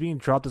experience. He's being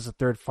dropped as a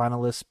 3rd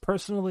finalist.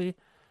 Personally,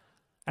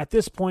 at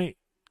this point,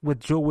 with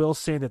Joe Will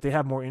saying that they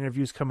have more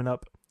interviews coming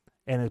up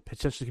and it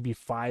potentially could be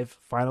 5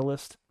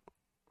 finalists,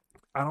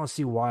 I don't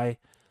see why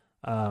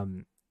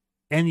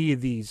any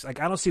of these, I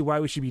don't see why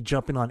we should be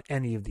jumping on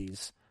any of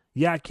these.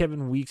 Yeah,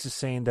 Kevin Weeks is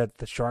saying that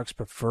the Sharks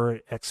prefer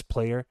X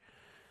player.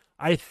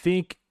 I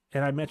think,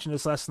 and I mentioned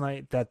this last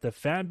night, that the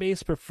fan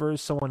base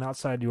prefers someone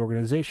outside the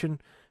organization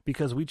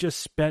because we just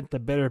spent the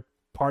better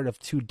part of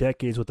 2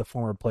 decades with a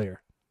former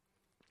player.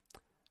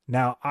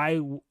 Now, I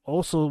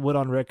also went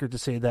on record to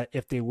say that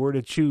if they were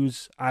to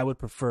choose, I would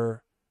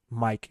prefer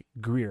Mike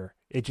Greer.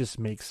 It just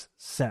makes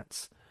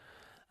sense.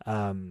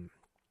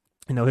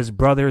 His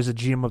brother is a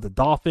GM of the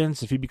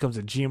Dolphins. If he becomes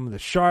a GM of the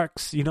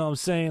Sharks, you know what I'm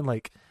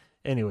saying?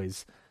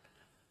 Anyways.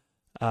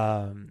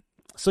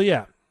 So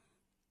yeah.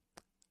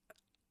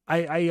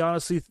 I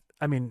honestly,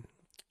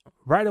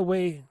 right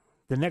away,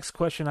 the next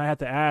question I have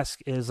to ask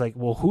is like,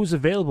 well, who's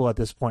available at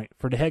this point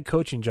for the head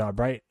coaching job,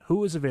 right?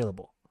 Who is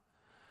available?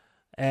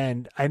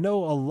 And I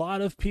know a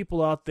lot of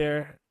people out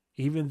there,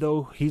 even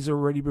though he's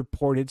already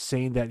reported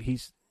saying that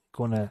he's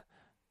going to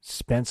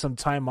spend some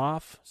time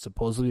off,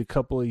 supposedly a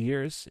couple of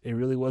years. It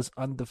really was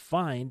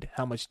undefined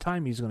how much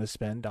time he's going to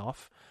spend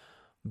off.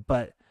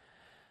 But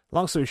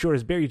long story short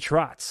is Barry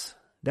Trotz.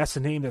 That's the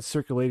name that's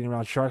circulating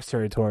around Sharks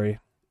territory.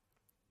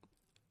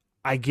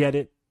 I get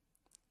it.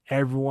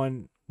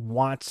 Everyone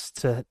wants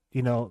to,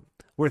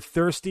 we're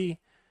thirsty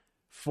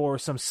for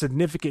some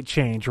significant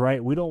change,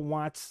 right? We don't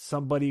want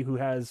somebody who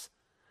has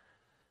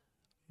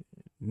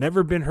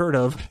never been heard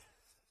of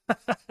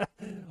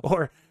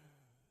or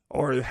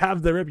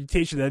have the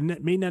reputation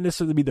that may not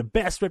necessarily be the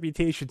best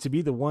reputation to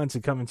be the one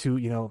to come into,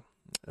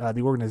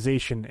 the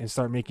organization and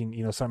start making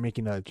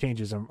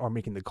changes or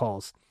making the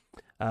calls.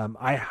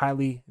 I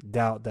highly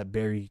doubt that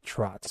Barry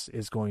Trotz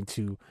is going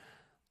to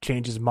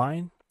change his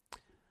mind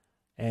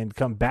and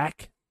come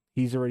back.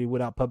 He's already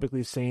went out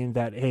publicly saying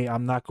that, hey,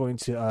 I'm not going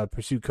to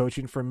pursue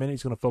coaching for a minute.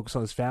 He's going to focus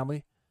on his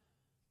family.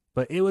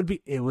 But it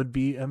would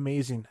be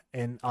amazing.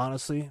 And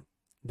honestly,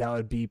 that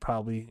would be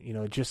probably,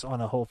 just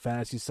on a whole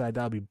fantasy side,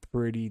 that would be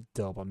pretty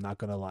dope. I'm not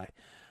going to lie.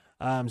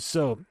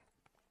 So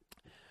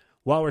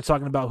while we're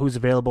talking about who's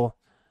available,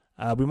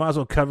 we might as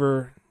well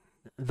cover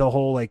the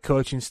whole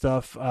coaching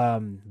stuff.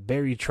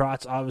 Barry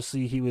Trotz,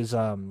 obviously he was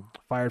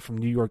fired from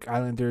New York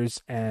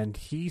Islanders, and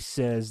he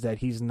says that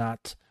he's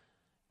not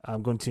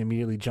going to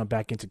immediately jump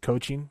back into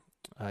coaching.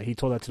 He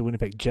told that to the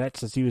Winnipeg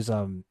Jets as he was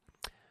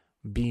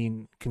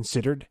being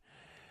considered.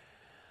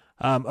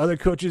 Other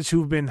coaches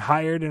who've been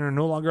hired and are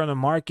no longer on the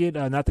market,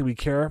 not that we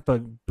care,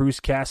 but Bruce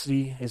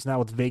Cassidy is now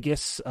with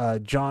Vegas.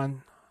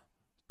 John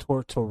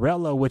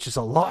Tortorella, which is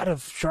a lot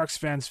of Sharks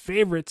fans'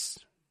 favorites,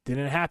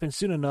 didn't happen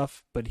soon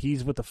enough, but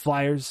he's with the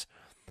Flyers.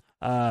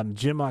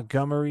 Jim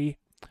Montgomery,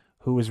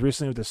 who was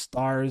recently with the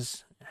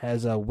Stars,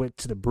 has went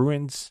to the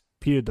Bruins.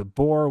 Peter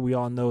DeBoer, we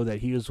all know that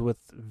he was with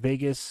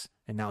Vegas,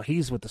 and now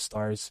he's with the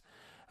Stars.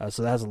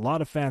 So that has a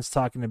lot of fans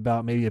talking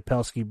about maybe a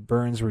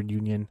Pelski-Burns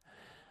reunion.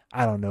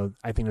 I don't know.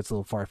 I think that's a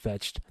little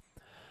far-fetched.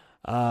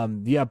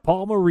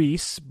 Paul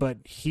Maurice, but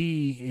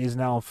he is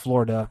now in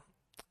Florida.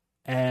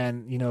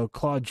 And,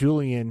 Claude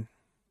Julien,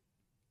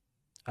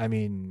 I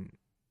mean,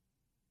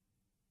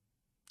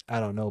 I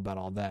don't know about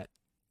all that.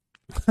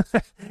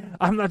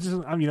 I'm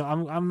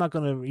not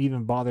going to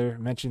even bother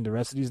mentioning the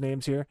rest of these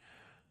names here.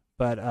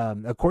 But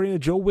according to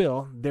Joe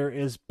Will, there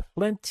is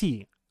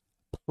plenty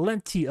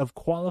of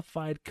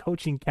qualified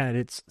coaching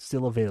candidates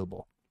still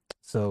available.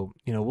 So,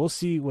 we'll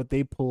see what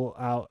they pull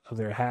out of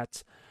their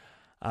hats.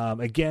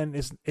 Again,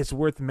 it's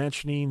worth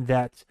mentioning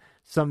that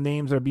some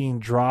names are being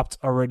dropped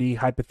already,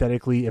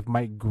 hypothetically, if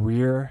Mike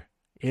Greer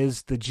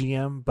is the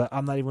GM. But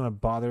I'm not even going to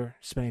bother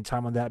spending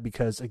time on that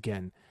because,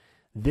 again,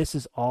 this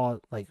is all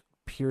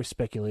pure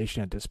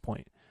speculation at this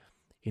point.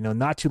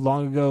 Not too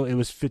long ago, it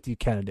was 50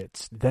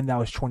 candidates. Then that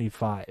was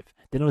 25.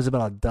 Then it was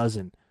about a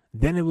dozen.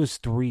 Then it was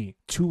 3,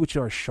 2 which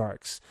are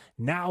Sharks.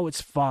 Now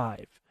it's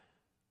 5.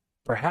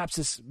 Perhaps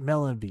it's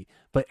Mellenby.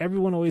 But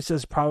everyone always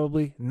says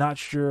probably, not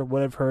sure,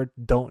 what I've heard,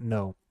 don't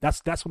know.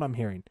 That's what I'm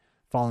hearing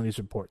following these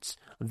reports.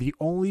 The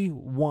only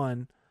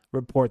one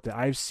report that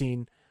I've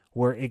seen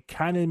where it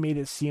kind of made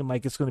it seem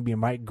like it's going to be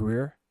Mike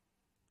Greer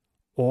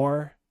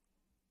or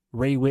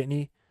Ray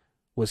Whitney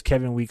was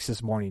Kevin Weeks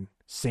this morning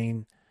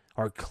saying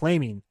or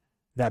claiming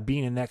that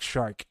being an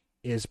ex-Shark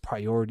is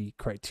priority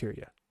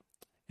criteria.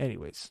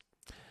 Anyways,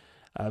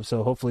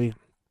 so hopefully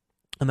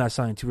I'm not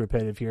sounding too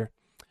repetitive here.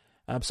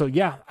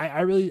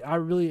 I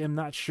really am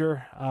not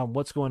sure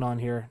what's going on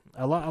here.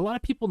 A lot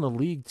of people in the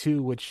league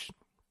too, which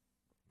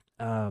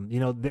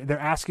they're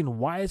asking,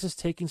 why is this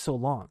taking so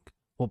long?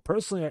 Well,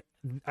 personally,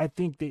 I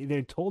think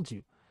they told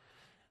you.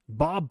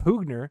 Bob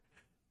Boughner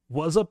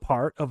was a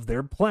part of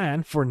their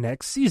plan for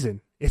next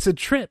season. It's a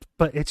trip,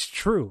 but it's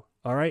true.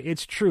 All right,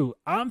 it's true.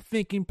 I'm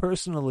thinking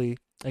personally,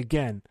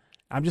 again,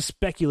 I'm just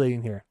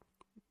speculating here.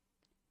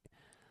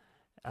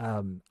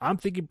 I'm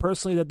thinking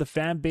personally that the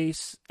fan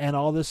base and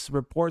all this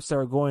reports that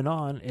are going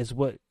on is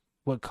what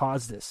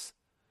caused this.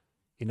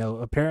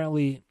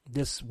 Apparently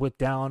this went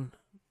down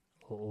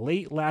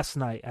late last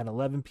night at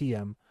 11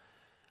 p.m.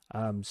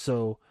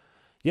 So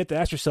you have to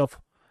ask yourself,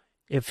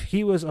 if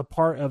he was a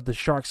part of the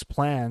Sharks'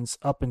 plans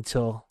up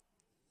until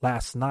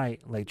last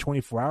night,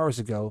 24 hours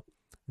ago,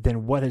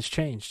 then what has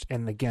changed?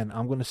 And again,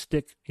 I'm going to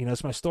stick,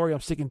 it's my story. I'm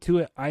sticking to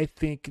it. I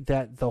think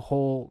that the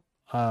whole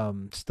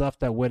stuff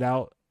that went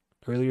out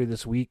earlier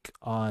this week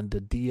on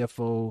the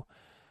DFO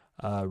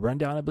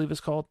rundown, I believe it's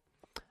called,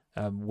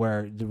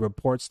 where the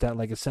reports that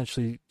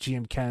essentially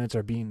GM candidates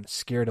are being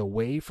scared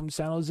away from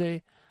San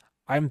Jose.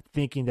 I'm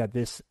thinking that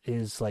this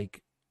is a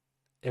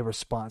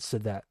response to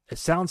that. It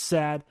sounds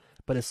sad,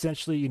 but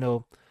essentially,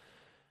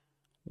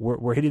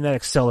 we're hitting that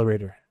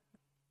accelerator.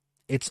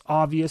 It's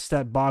obvious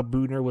that Bob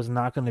Boughner was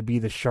not going to be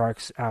the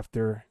Sharks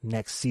after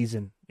next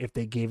season if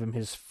they gave him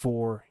his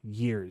 4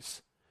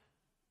 years.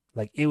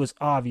 It was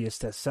obvious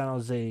that San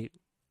Jose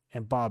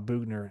and Bob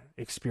Boughner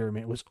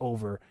experiment was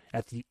over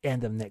at the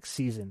end of next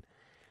season.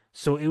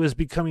 So it was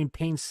becoming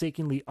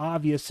painstakingly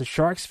obvious to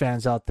Sharks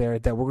fans out there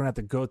that we're going to have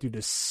to go through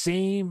the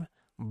same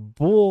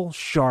bull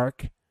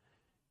shark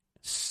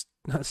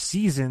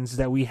seasons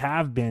that we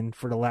have been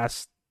for the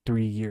last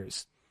 3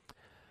 years.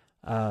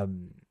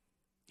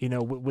 You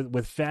know, with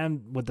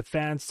the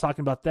fans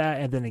talking about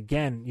that, and then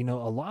again, you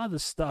know, a lot of the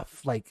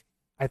stuff, like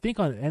I think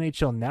on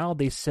NHL Now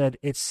they said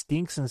it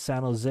stinks in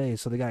San Jose,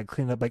 so they got to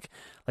clean up. Like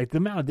the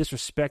amount of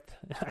disrespect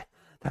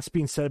that's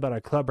being said about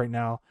our club right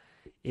now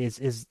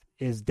is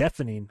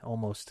deafening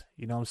almost.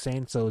 You know what I'm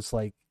saying? So it's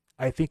like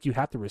I think you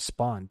have to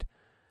respond,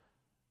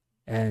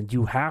 and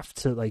you have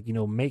to, like, you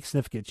know, make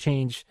significant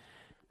change.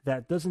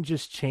 That doesn't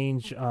just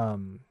change.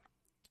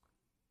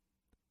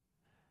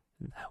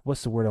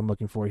 What's the word I'm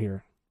looking for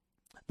here?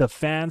 The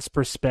fans'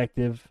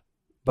 perspective,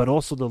 but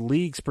also the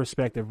league's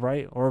perspective,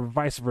 right? Or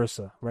vice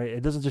versa, right?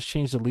 It doesn't just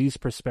change the league's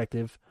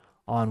perspective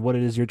on what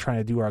it is you're trying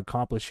to do or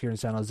accomplish here in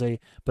San Jose,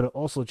 but it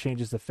also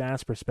changes the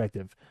fans'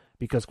 perspective.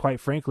 Because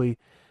quite frankly,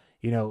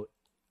 you know,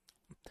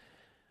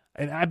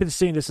 and I've been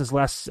saying this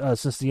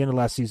since the end of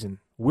last season,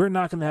 we're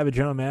not going to have a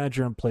general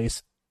manager in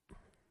place.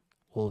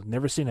 Well,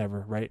 never say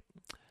never, right?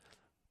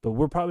 But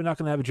we're probably not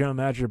going to have a general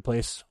manager in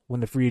place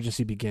when the free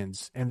agency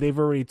begins. And they've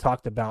already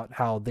talked about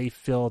how they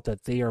feel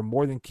that they are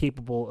more than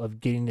capable of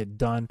getting it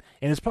done.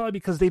 And it's probably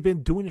because they've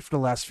been doing it for the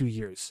last few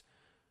years,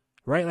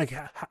 right? Like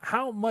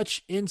how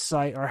much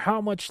insight or how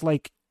much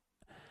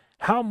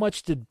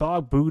did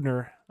Bob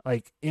Boughner,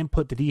 like,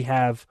 input did he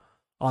have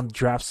on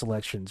draft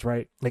selections,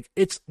 right? Like,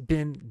 it's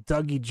been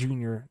Dougie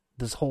Jr.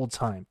 this whole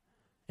time,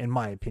 in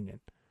my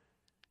opinion.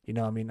 You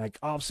know, I mean, like,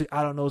 obviously,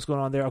 I don't know what's going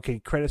on there. Okay,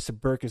 credits to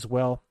Burke as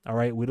well. All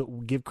right, we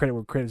give credit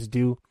where credit's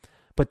due,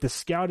 but the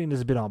scouting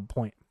has been on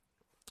point.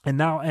 And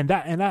now,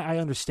 I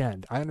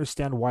understand. I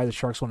understand why the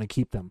Sharks want to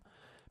keep them,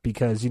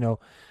 because, you know,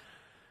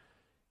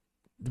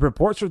 the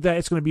reports are that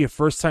it's going to be a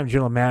first-time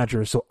general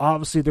manager, so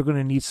obviously they're going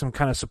to need some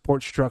kind of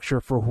support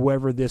structure for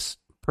whoever this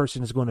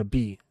person is going to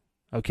be.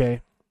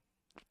 Okay,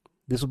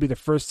 this will be the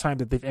first time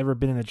that they've ever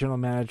been in a general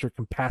manager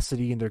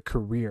capacity in their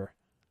career,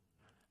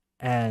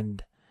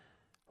 and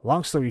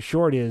long story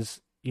short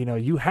is, you know,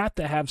 you have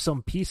to have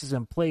some pieces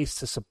in place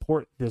to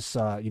support this,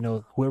 you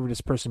know, whoever this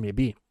person may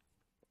be.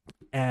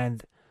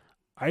 And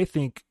I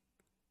think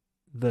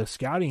the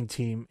scouting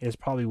team is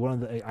probably one of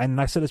the, and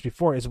I said this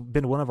before, it's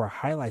been one of our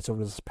highlights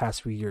over this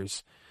past few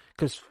years.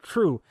 Because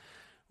true,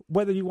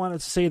 whether you wanted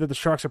to say that the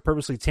Sharks are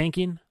purposely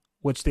tanking,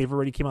 which they've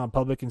already came out in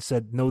public and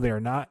said, no, they are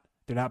not.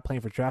 They're not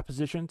playing for draft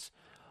positions.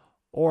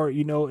 Or,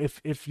 you know,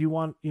 if you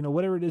want, you know,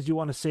 whatever it is you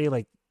want to say,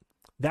 like,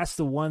 that's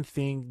the one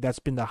thing that's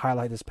been the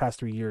highlight this past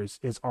 3 years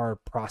is our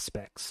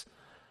prospects.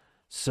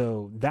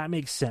 So that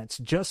makes sense.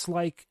 Just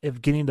like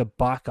if getting the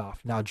Backoff.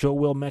 Now, Joe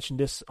Will mentioned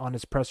this on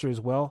his presser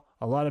as well.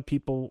 A lot of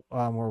people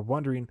were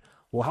wondering,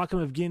 well, how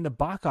come if getting the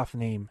Backoff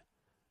name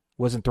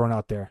wasn't thrown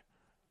out there?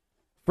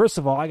 First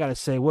of all, I got to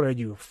say, what are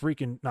you,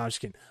 freaking... No, I'm just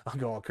kidding. I'll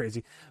go all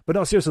crazy. But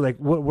no, seriously, like,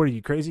 what are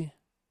you, crazy?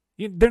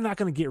 They're not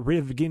going to get rid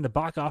of getting the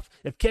Backoff.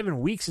 If Kevin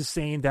Weeks is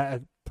saying that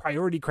a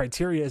priority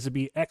criteria is to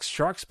be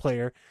ex-Sharks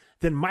player,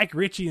 then Mike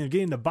Ritchie and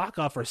getting the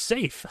Backoff are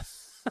safe.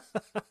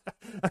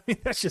 I mean,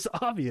 that's just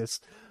obvious.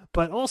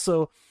 But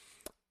also,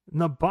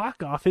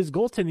 Nabokov, his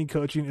goaltending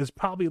coaching is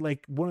probably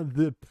like one of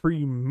the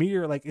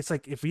premier, like, it's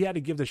like if we had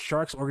to give the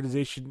Sharks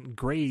organization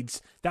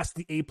grades, that's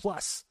the A+,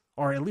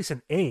 or at least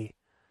an A.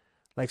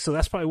 Like, so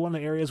that's probably one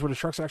of the areas where the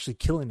Sharks are actually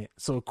killing it.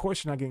 So, of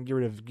course, you're not going to get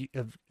rid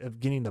of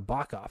getting the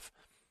Nabokov.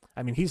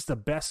 I mean, he's the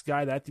best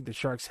guy that I think the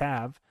Sharks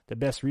have, the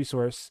best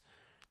resource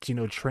to, you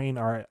know, train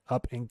our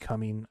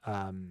up-and-coming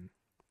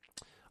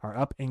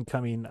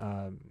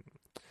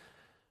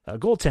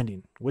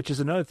goaltending, which is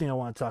another thing I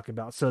want to talk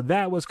about. So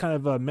that was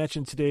kind of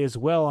mentioned today as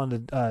well on the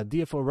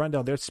DFO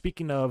rundown. They're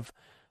speaking of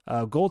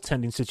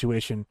goaltending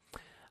situation.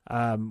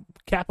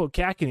 Capo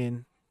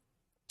Kakinen,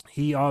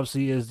 he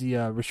obviously is the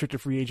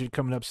restricted free agent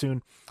coming up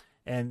soon.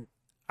 And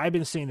I've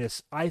been saying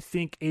this. I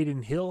think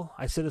Adin Hill,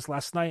 I said this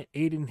last night,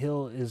 Adin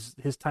Hill, is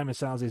his time in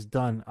San Jose is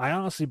done. I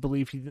honestly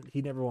believe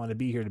he never wanted to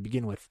be here to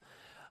begin with.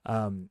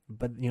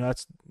 But, you know,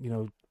 that's, you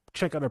know,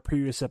 check out our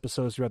previous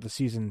episodes throughout the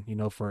season, you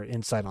know, for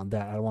insight on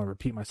that. I don't want to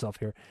repeat myself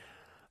here.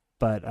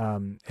 But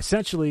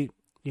essentially,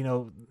 you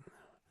know,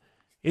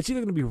 it's either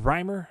going to be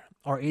Reimer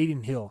or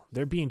Adin Hill.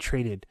 They're being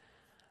traded.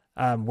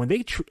 When they,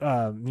 you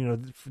know,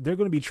 they're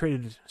going to be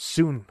traded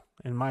soon,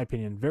 in my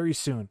opinion, very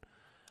soon.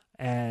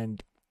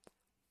 And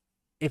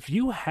if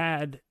you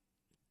had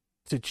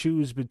to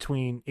choose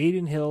between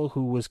Adin Hill,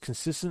 who was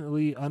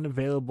consistently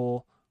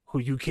unavailable, who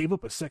you gave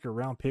up a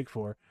second-round pick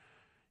for,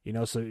 you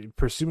know, so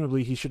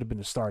presumably he should have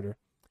been a starter.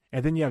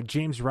 And then you have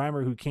James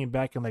Reimer, who came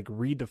back and, like,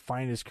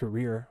 redefined his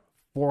career,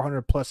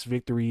 400-plus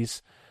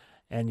victories,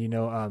 and, you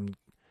know,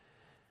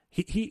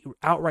 he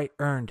outright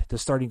earned the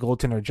starting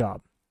goaltender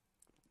job.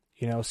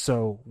 You know,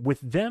 so with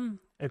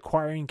them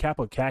acquiring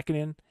Capo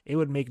Kakinen, it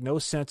would make no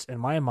sense in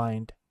my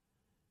mind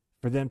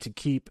for them to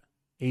keep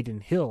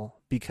Adin Hill,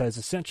 because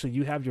essentially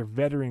you have your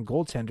veteran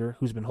goaltender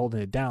who's been holding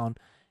it down,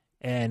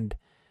 and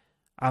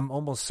I'm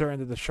almost certain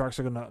that the Sharks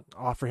are going to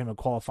offer him a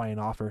qualifying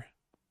offer.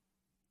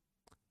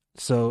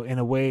 So in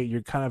a way,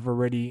 you're kind of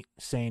already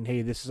saying,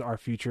 hey, this is our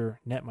future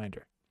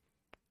netminder.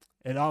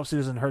 It obviously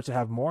doesn't hurt to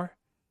have more,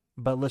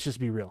 but let's just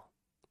be real.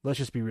 Let's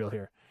just be real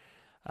here.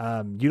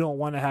 You don't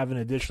want to have an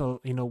additional,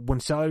 when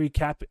salary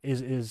cap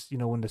is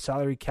when the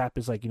salary cap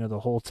is like, the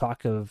whole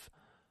talk of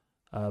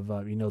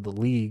the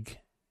league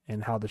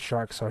and how the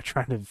Sharks are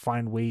trying to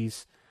find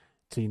ways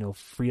to,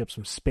 free up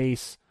some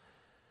space.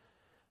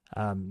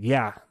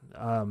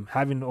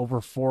 Having over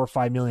 $4 or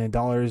 $5 million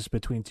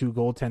between two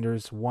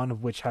goaltenders, one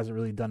of which hasn't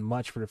really done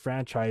much for the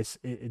franchise,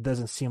 it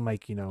doesn't seem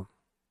like,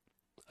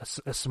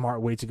 a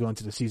smart way to go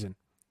into the season.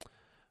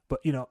 But,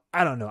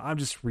 I don't know. I'm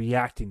just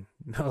reacting.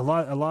 A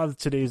lot of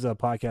today's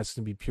podcast is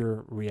going to be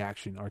pure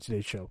reaction, or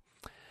today's show.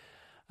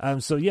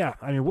 So yeah,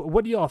 I mean,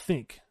 what do y'all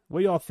think?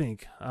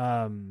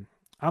 I'm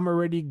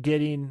already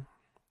getting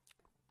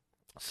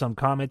some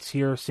comments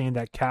here saying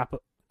that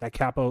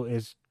Capo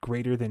is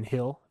greater than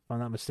Hill, if I'm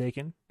not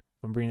mistaken.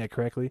 If I'm reading that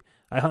correctly.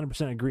 I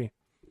 100% agree.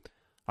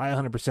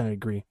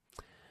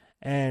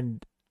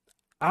 And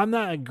I'm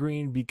not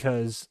agreeing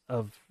because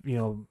of,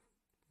 being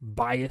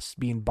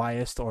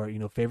biased or,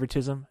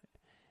 favoritism.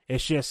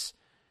 It's just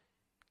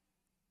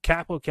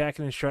Capo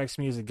Kakinen strikes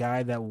me as a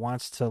guy that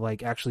wants to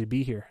actually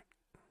be here.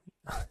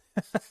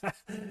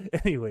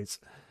 Anyways.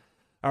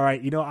 All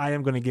right, I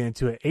am going to get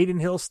into it. Adin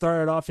Hill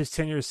started off his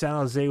tenure at San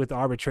Jose with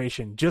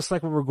arbitration, just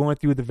like what we're going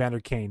through with the Vander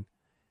Kane.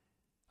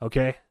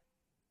 Okay?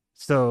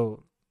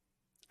 So,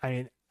 I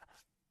mean,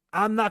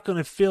 I'm not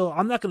going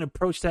to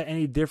approach that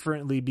any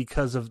differently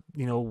because of,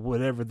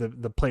 whatever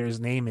the player's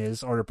name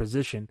is or the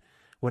position.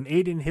 When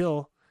Adin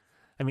Hill,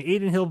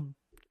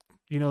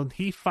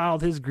 he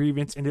filed his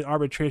grievance and did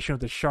arbitration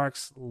with the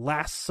Sharks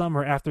last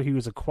summer after he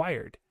was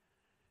acquired.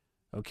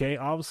 Okay?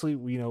 Obviously,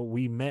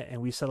 we met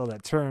and we settled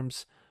at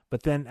terms.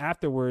 But then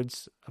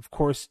afterwards, of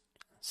course,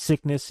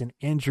 sickness and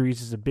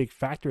injuries is a big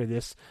factor of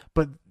this.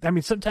 But,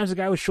 sometimes a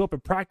guy would show up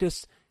at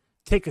practice,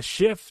 take a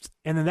shift,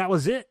 and then that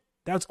was it.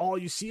 That's all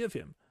you see of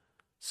him.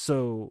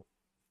 So,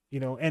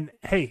 and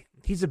hey,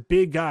 he's a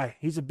big guy.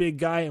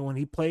 And when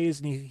he plays,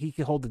 and he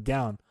can hold it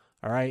down,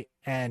 all right?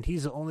 And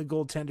he's the only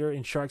goaltender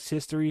in Sharks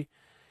history,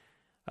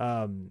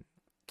 or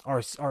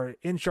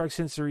in Sharks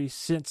history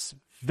since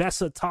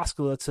Vesa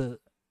Toskala to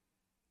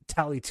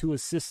tally 2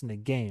 assists in a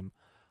game.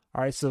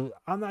 All right, so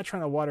I'm not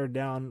trying to water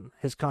down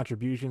his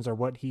contributions or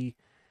what he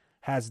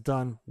has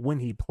done when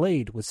he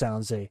played with San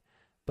Jose,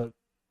 but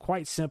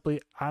quite simply,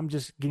 I'm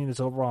just getting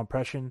this overall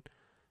impression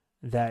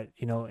that,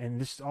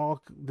 and this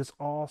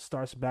all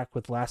starts back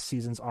with last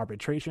season's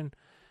arbitration,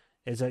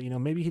 is that,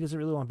 maybe he doesn't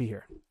really want to be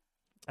here.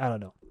 I don't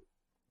know.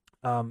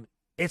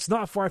 It's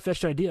not a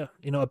far-fetched idea.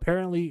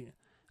 Apparently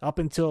up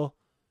until,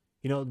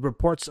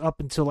 reports up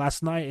until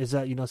last night is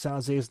that, San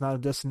Jose is not a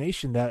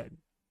destination that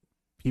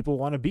people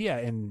want to be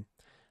at, and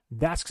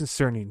that's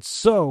concerning.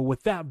 So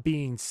with that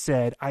being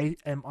said, I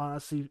am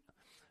honestly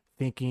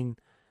thinking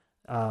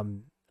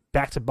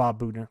back to Bob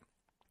Boughner,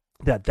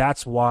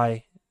 that's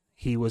why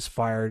he was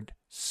fired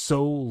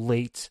so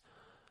late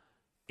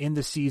in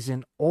the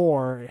season.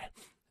 Or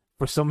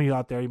for some of you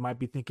out there, you might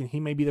be thinking he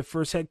may be the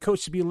first head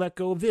coach to be let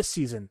go of this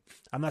season.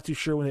 I'm not too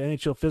sure when the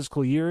NHL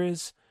physical year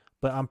is,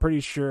 but I'm pretty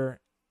sure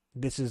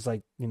this is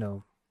the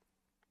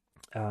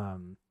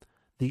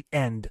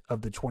end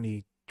of the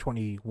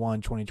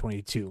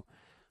 2021-2022.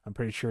 I'm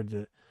pretty sure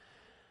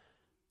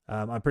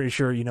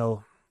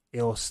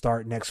it'll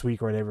start next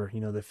week or whatever,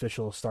 the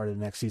official start of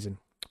the next season.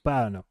 But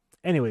I don't know.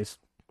 Anyways,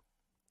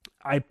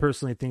 I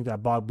personally think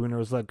that Bob Boughner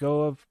was let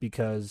go of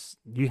because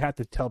you have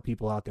to tell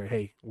people out there,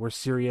 hey, we're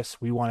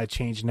serious. We want to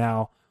change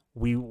now.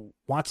 We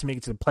want to make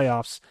it to the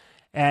playoffs.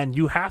 And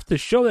you have to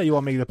show that you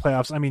want to make it to the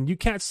playoffs. I mean, you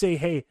can't say,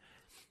 hey,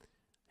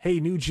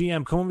 new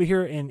GM, come over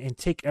here and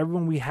take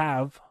everyone we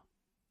have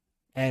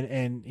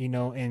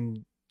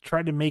and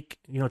try to make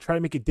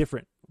it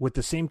different with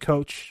the same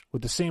coach,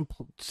 with the same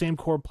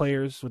core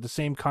players, with the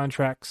same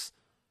contracts.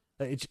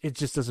 It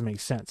just doesn't make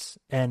sense.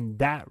 And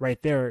that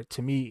right there,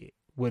 to me,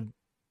 would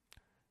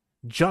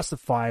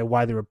justify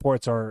why the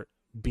reports are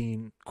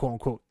being quote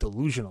unquote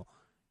delusional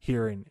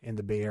here in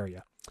the Bay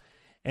Area.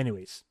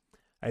 Anyways,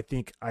 I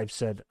think I've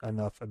said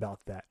enough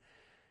about that.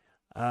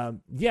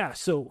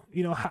 So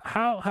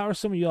how are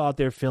some of you out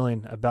there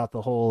feeling about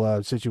the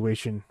whole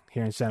situation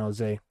here in San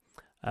Jose?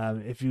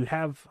 If you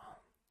have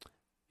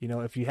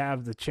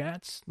the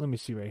chance, let me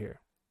see right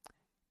here.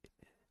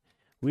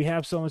 We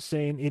have someone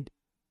saying,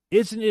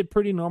 isn't it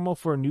pretty normal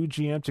for a new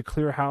GM to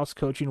clear house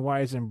coaching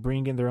wise and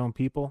bring in their own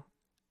people?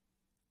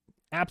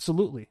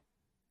 Absolutely.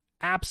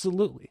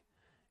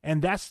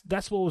 And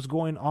that's what was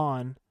going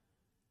on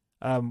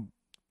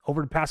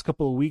over the past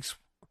couple of weeks,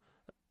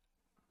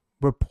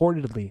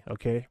 reportedly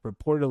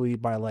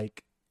by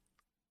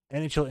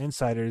NHL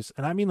insiders.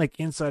 And I mean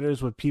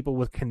insiders with people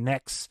with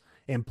connects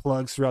and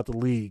plugs throughout the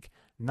league,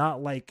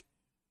 not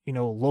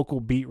local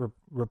beat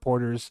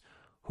reporters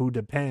who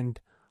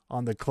depend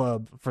on the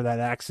club for that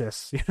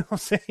access. You know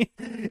what I'm saying?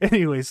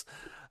 Anyways,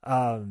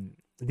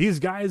 these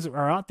guys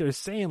are out there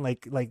saying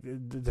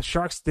the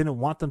Sharks didn't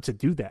want them to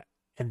do that,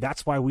 and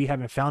that's why we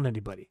haven't found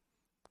anybody.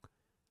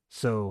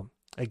 So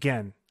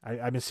again,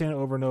 I've been saying it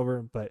over and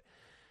over, but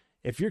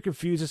if you're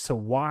confused as to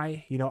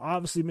why,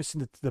 obviously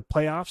missing the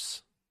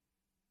playoffs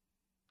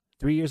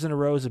 3 years in a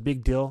row is a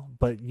big deal,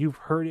 but you've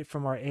heard it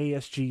from our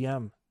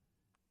ASGM.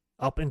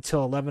 Up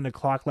until 11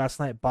 o'clock last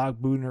night,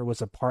 Bob Boughner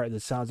was a part of the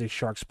San Jose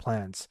Sharks'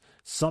 plans.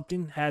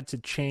 Something had to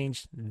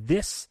change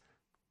this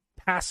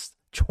past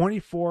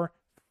 24,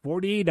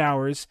 48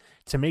 hours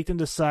to make them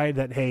decide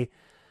that, hey,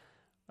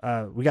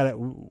 we're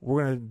going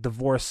to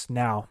divorce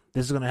now.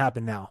 This is going to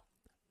happen now.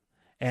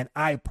 And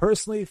I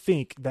personally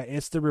think that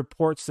it's the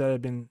reports that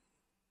have been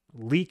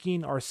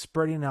leaking or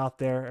spreading out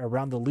there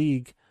around the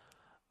league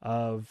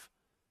of,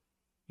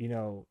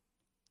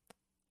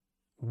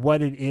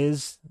 what it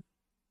is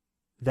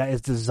that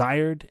is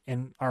desired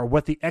and or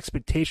what the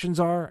expectations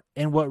are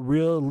and what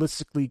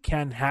realistically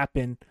can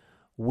happen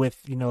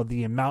with,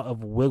 the amount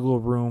of wiggle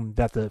room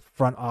that the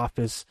front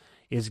office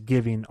is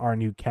giving our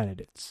new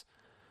candidates.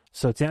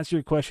 So to answer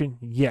your question,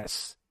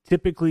 yes,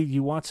 typically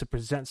you want to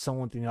present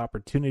someone with the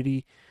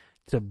opportunity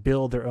to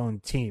build their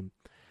own team.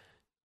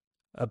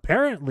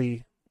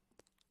 Apparently,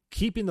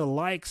 keeping the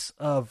likes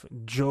of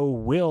Joe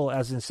Will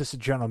as an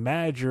assistant general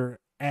manager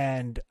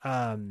and,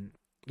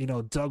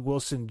 Doug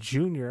Wilson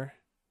Jr.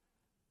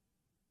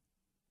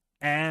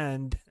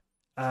 and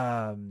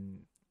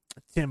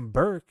Tim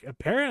Burke,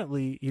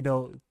 apparently,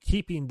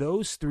 keeping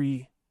those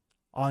three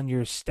on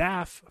your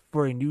staff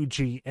for a new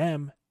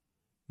GM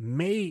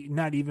may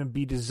not even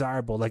be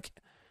desirable. Like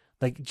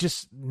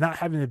just not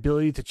having the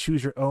ability to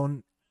choose your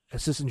own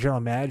assistant general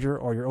manager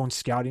or your own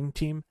scouting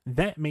team,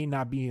 that may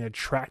not be an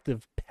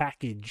attractive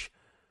package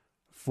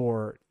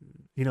for,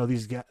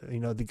 these guys,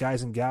 the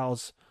guys and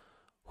gals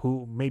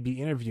who may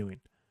be interviewing.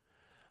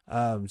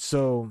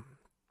 So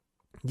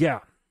yeah,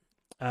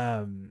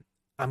 I'm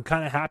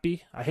kind of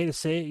happy. I hate to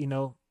say it,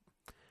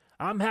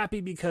 I'm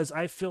happy because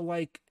I feel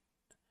like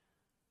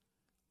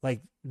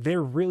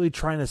they're really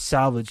trying to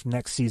salvage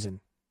next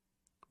season.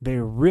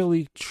 They're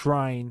really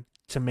trying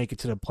to make it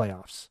to the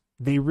playoffs.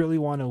 They really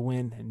want to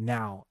win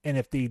now. And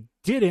if they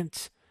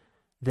didn't,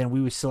 then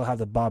we would still have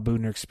the Bob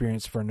Boughner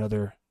experience for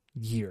another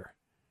year.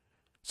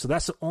 So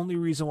that's the only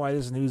reason why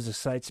this news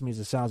excites me as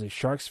a San Jose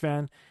Sharks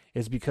fan,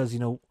 is because,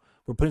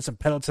 we're putting some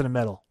pedal to the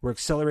metal. We're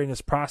accelerating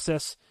this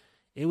process.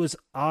 It was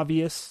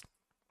obvious,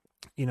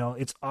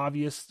 it's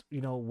obvious,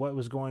 what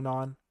was going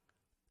on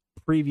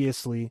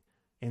previously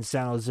in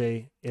San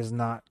Jose is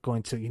not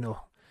going to,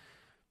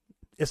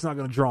 it's not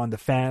going to draw on the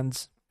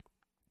fans.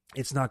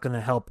 It's not going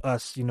to help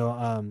us,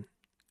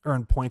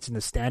 earn points in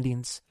the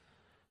standings.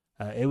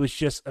 It was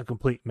just a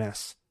complete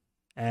mess.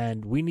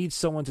 And we need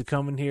someone to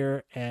come in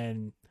here,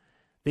 and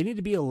they need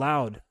to be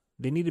allowed.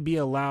 They need to be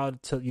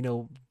allowed to,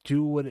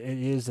 do what it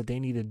is that they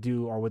need to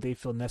do or what they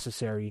feel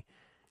necessary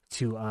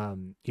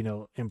to,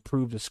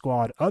 improve the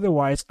squad.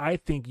 Otherwise, I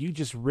think you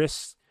just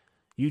risk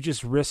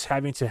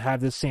having to have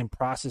this same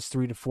process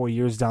 3 to 4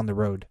 years down the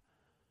road.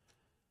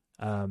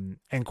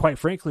 And quite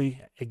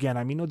frankly, again,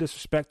 I mean, no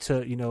disrespect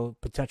to,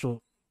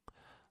 potential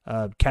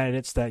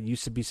candidates that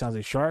used to be San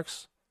Jose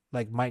Sharks,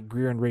 like Mike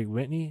Greer and Ray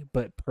Whitney.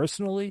 But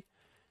personally,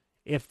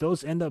 if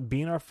those end up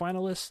being our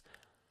finalists,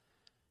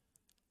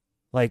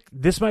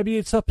 this might be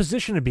a tough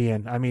position to be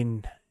in. I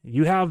mean,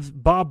 you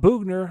have Bob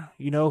Boughner,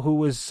 who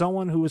was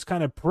someone who was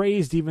kind of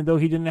praised, even though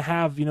he didn't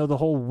have, the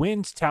whole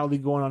wins tally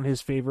going on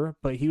his favor,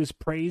 but he was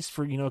praised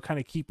for, kind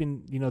of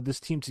keeping, this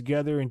team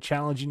together and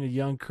challenging a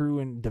young crew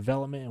and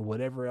development and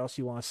whatever else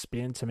you want to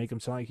spin to make him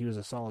sound like he was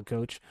a solid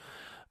coach.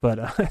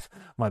 But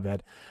my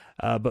bad.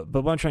 But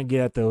what I'm trying to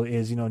get at, though,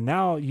 is,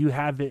 now you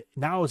have it.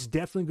 Now it's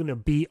definitely going to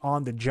be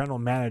on the general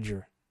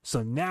manager.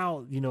 So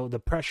now,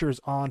 the pressure is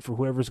on for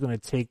whoever's going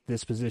to take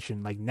this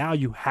position. Now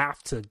you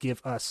have to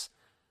give us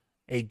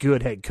a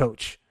good head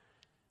coach.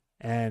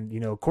 And,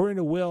 according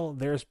to Will,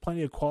 there's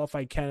plenty of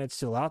qualified candidates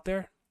still out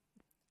there.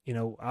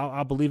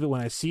 I'll believe it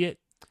when I see it.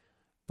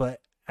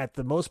 But at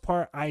the most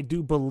part, I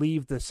do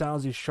believe the San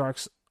Jose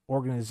Sharks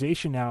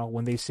organization now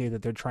when they say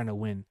that they're trying to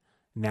win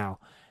now.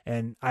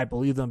 And I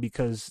believe them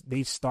because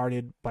they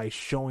started by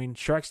showing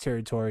Sharks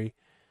territory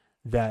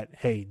that,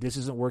 hey, this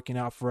isn't working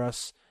out for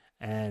us.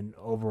 And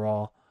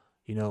overall,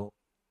 we're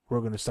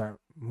going to start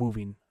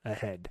moving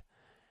ahead.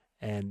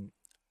 And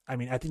I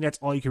mean, I think that's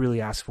all you can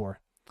really ask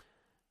for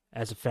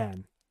as a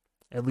fan.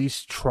 At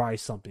least try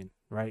something,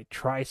 right?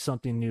 Try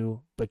something new,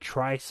 but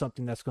try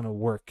something that's going to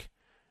work.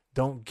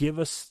 Don't give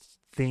us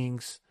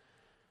things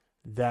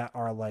that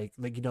are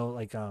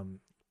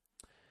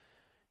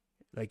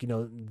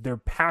they're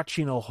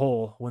patching a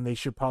hole when they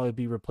should probably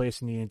be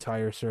replacing the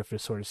entire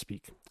surface, so to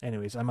speak.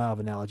 Anyways, I'm out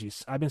of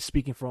analogies. I've been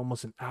speaking for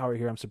almost an hour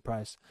here. I'm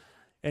surprised.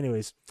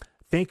 Anyways,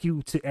 thank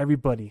you to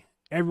everybody,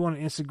 everyone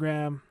on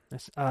Instagram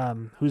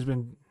who's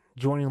been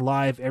joining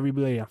live,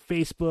 everybody on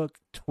Facebook,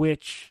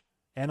 Twitch,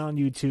 and on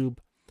YouTube.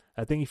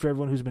 Thank you for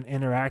everyone who's been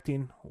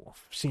interacting.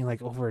 I've seen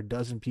over a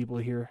dozen people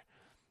here.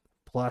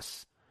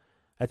 Plus,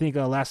 I think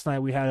last night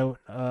we had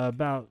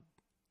about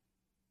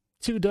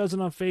 2 dozen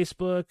on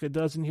Facebook, a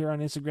dozen here on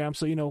Instagram.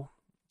 So,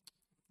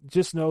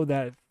 just know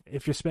that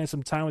if you're spending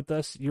some time with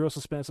us, you're also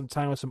spending some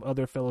time with some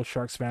other fellow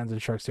Sharks fans in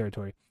Sharks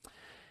territory.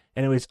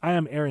 Anyways, I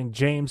am Aaron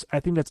James. I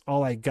think that's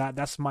all I got.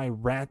 That's my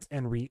rant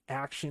and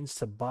reactions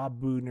to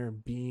Bob Boughner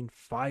being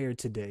fired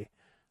today.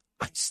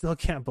 I still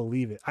can't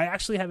believe it. I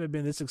actually haven't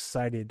been this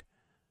excited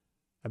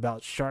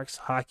about Sharks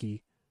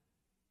hockey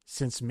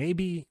since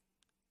maybe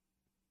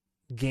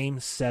Game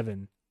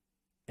 7.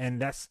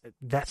 And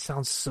that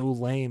sounds so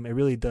lame. It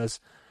really does.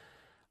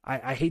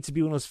 I hate to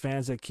be one of those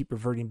fans that keep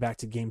reverting back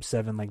to Game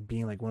 7 like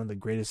being like one of the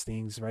greatest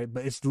things, right?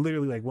 But it's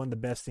literally like one of the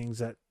best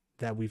things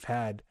that we've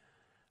had.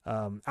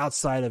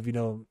 Outside of,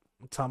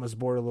 Thomas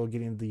Bordalo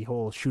getting the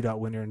whole shootout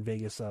winner in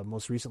Vegas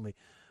most recently.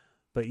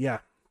 But yeah,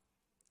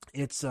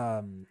 it's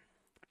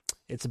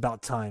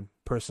about time,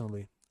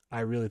 personally.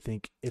 I really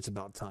think it's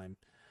about time.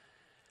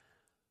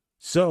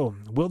 So,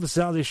 will the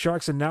San Jose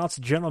Sharks announce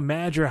general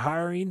manager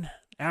hiring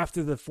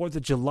after the 4th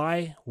of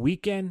July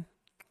weekend?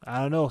 I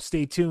don't know.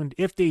 Stay tuned.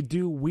 If they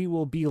do, we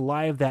will be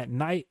live that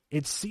night.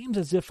 It seems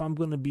as if I'm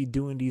going to be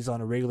doing these on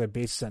a regular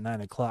basis at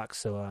 9 o'clock.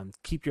 So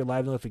keep your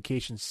live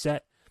notifications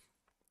set.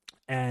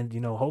 And,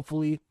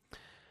 hopefully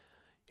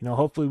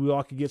we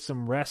all can get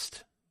some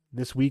rest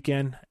this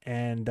weekend.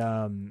 And,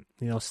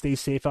 stay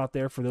safe out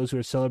there for those who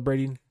are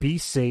celebrating. Be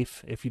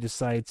safe if you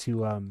decide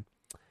to,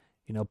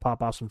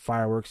 pop off some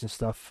fireworks and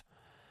stuff.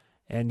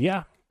 And,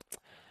 yeah.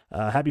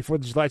 Happy 4th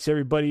of July to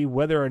everybody,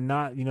 whether or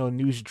not,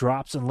 news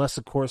drops, unless,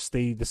 of course,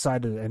 they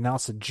decide to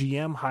announce a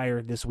GM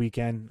hire this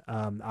weekend.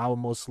 I will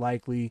most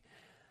likely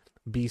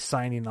be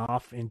signing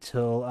off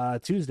until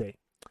Tuesday.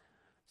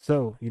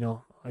 So,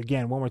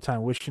 again, one more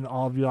time, wishing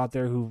all of you out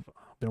there who've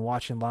been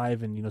watching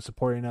live and,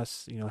 supporting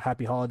us,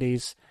 happy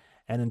holidays.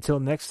 And until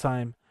next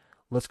time,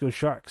 let's go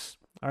Sharks.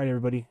 All right,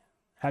 everybody.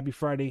 Happy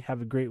Friday.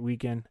 Have a great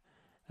weekend.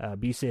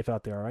 Be safe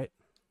out there, all right?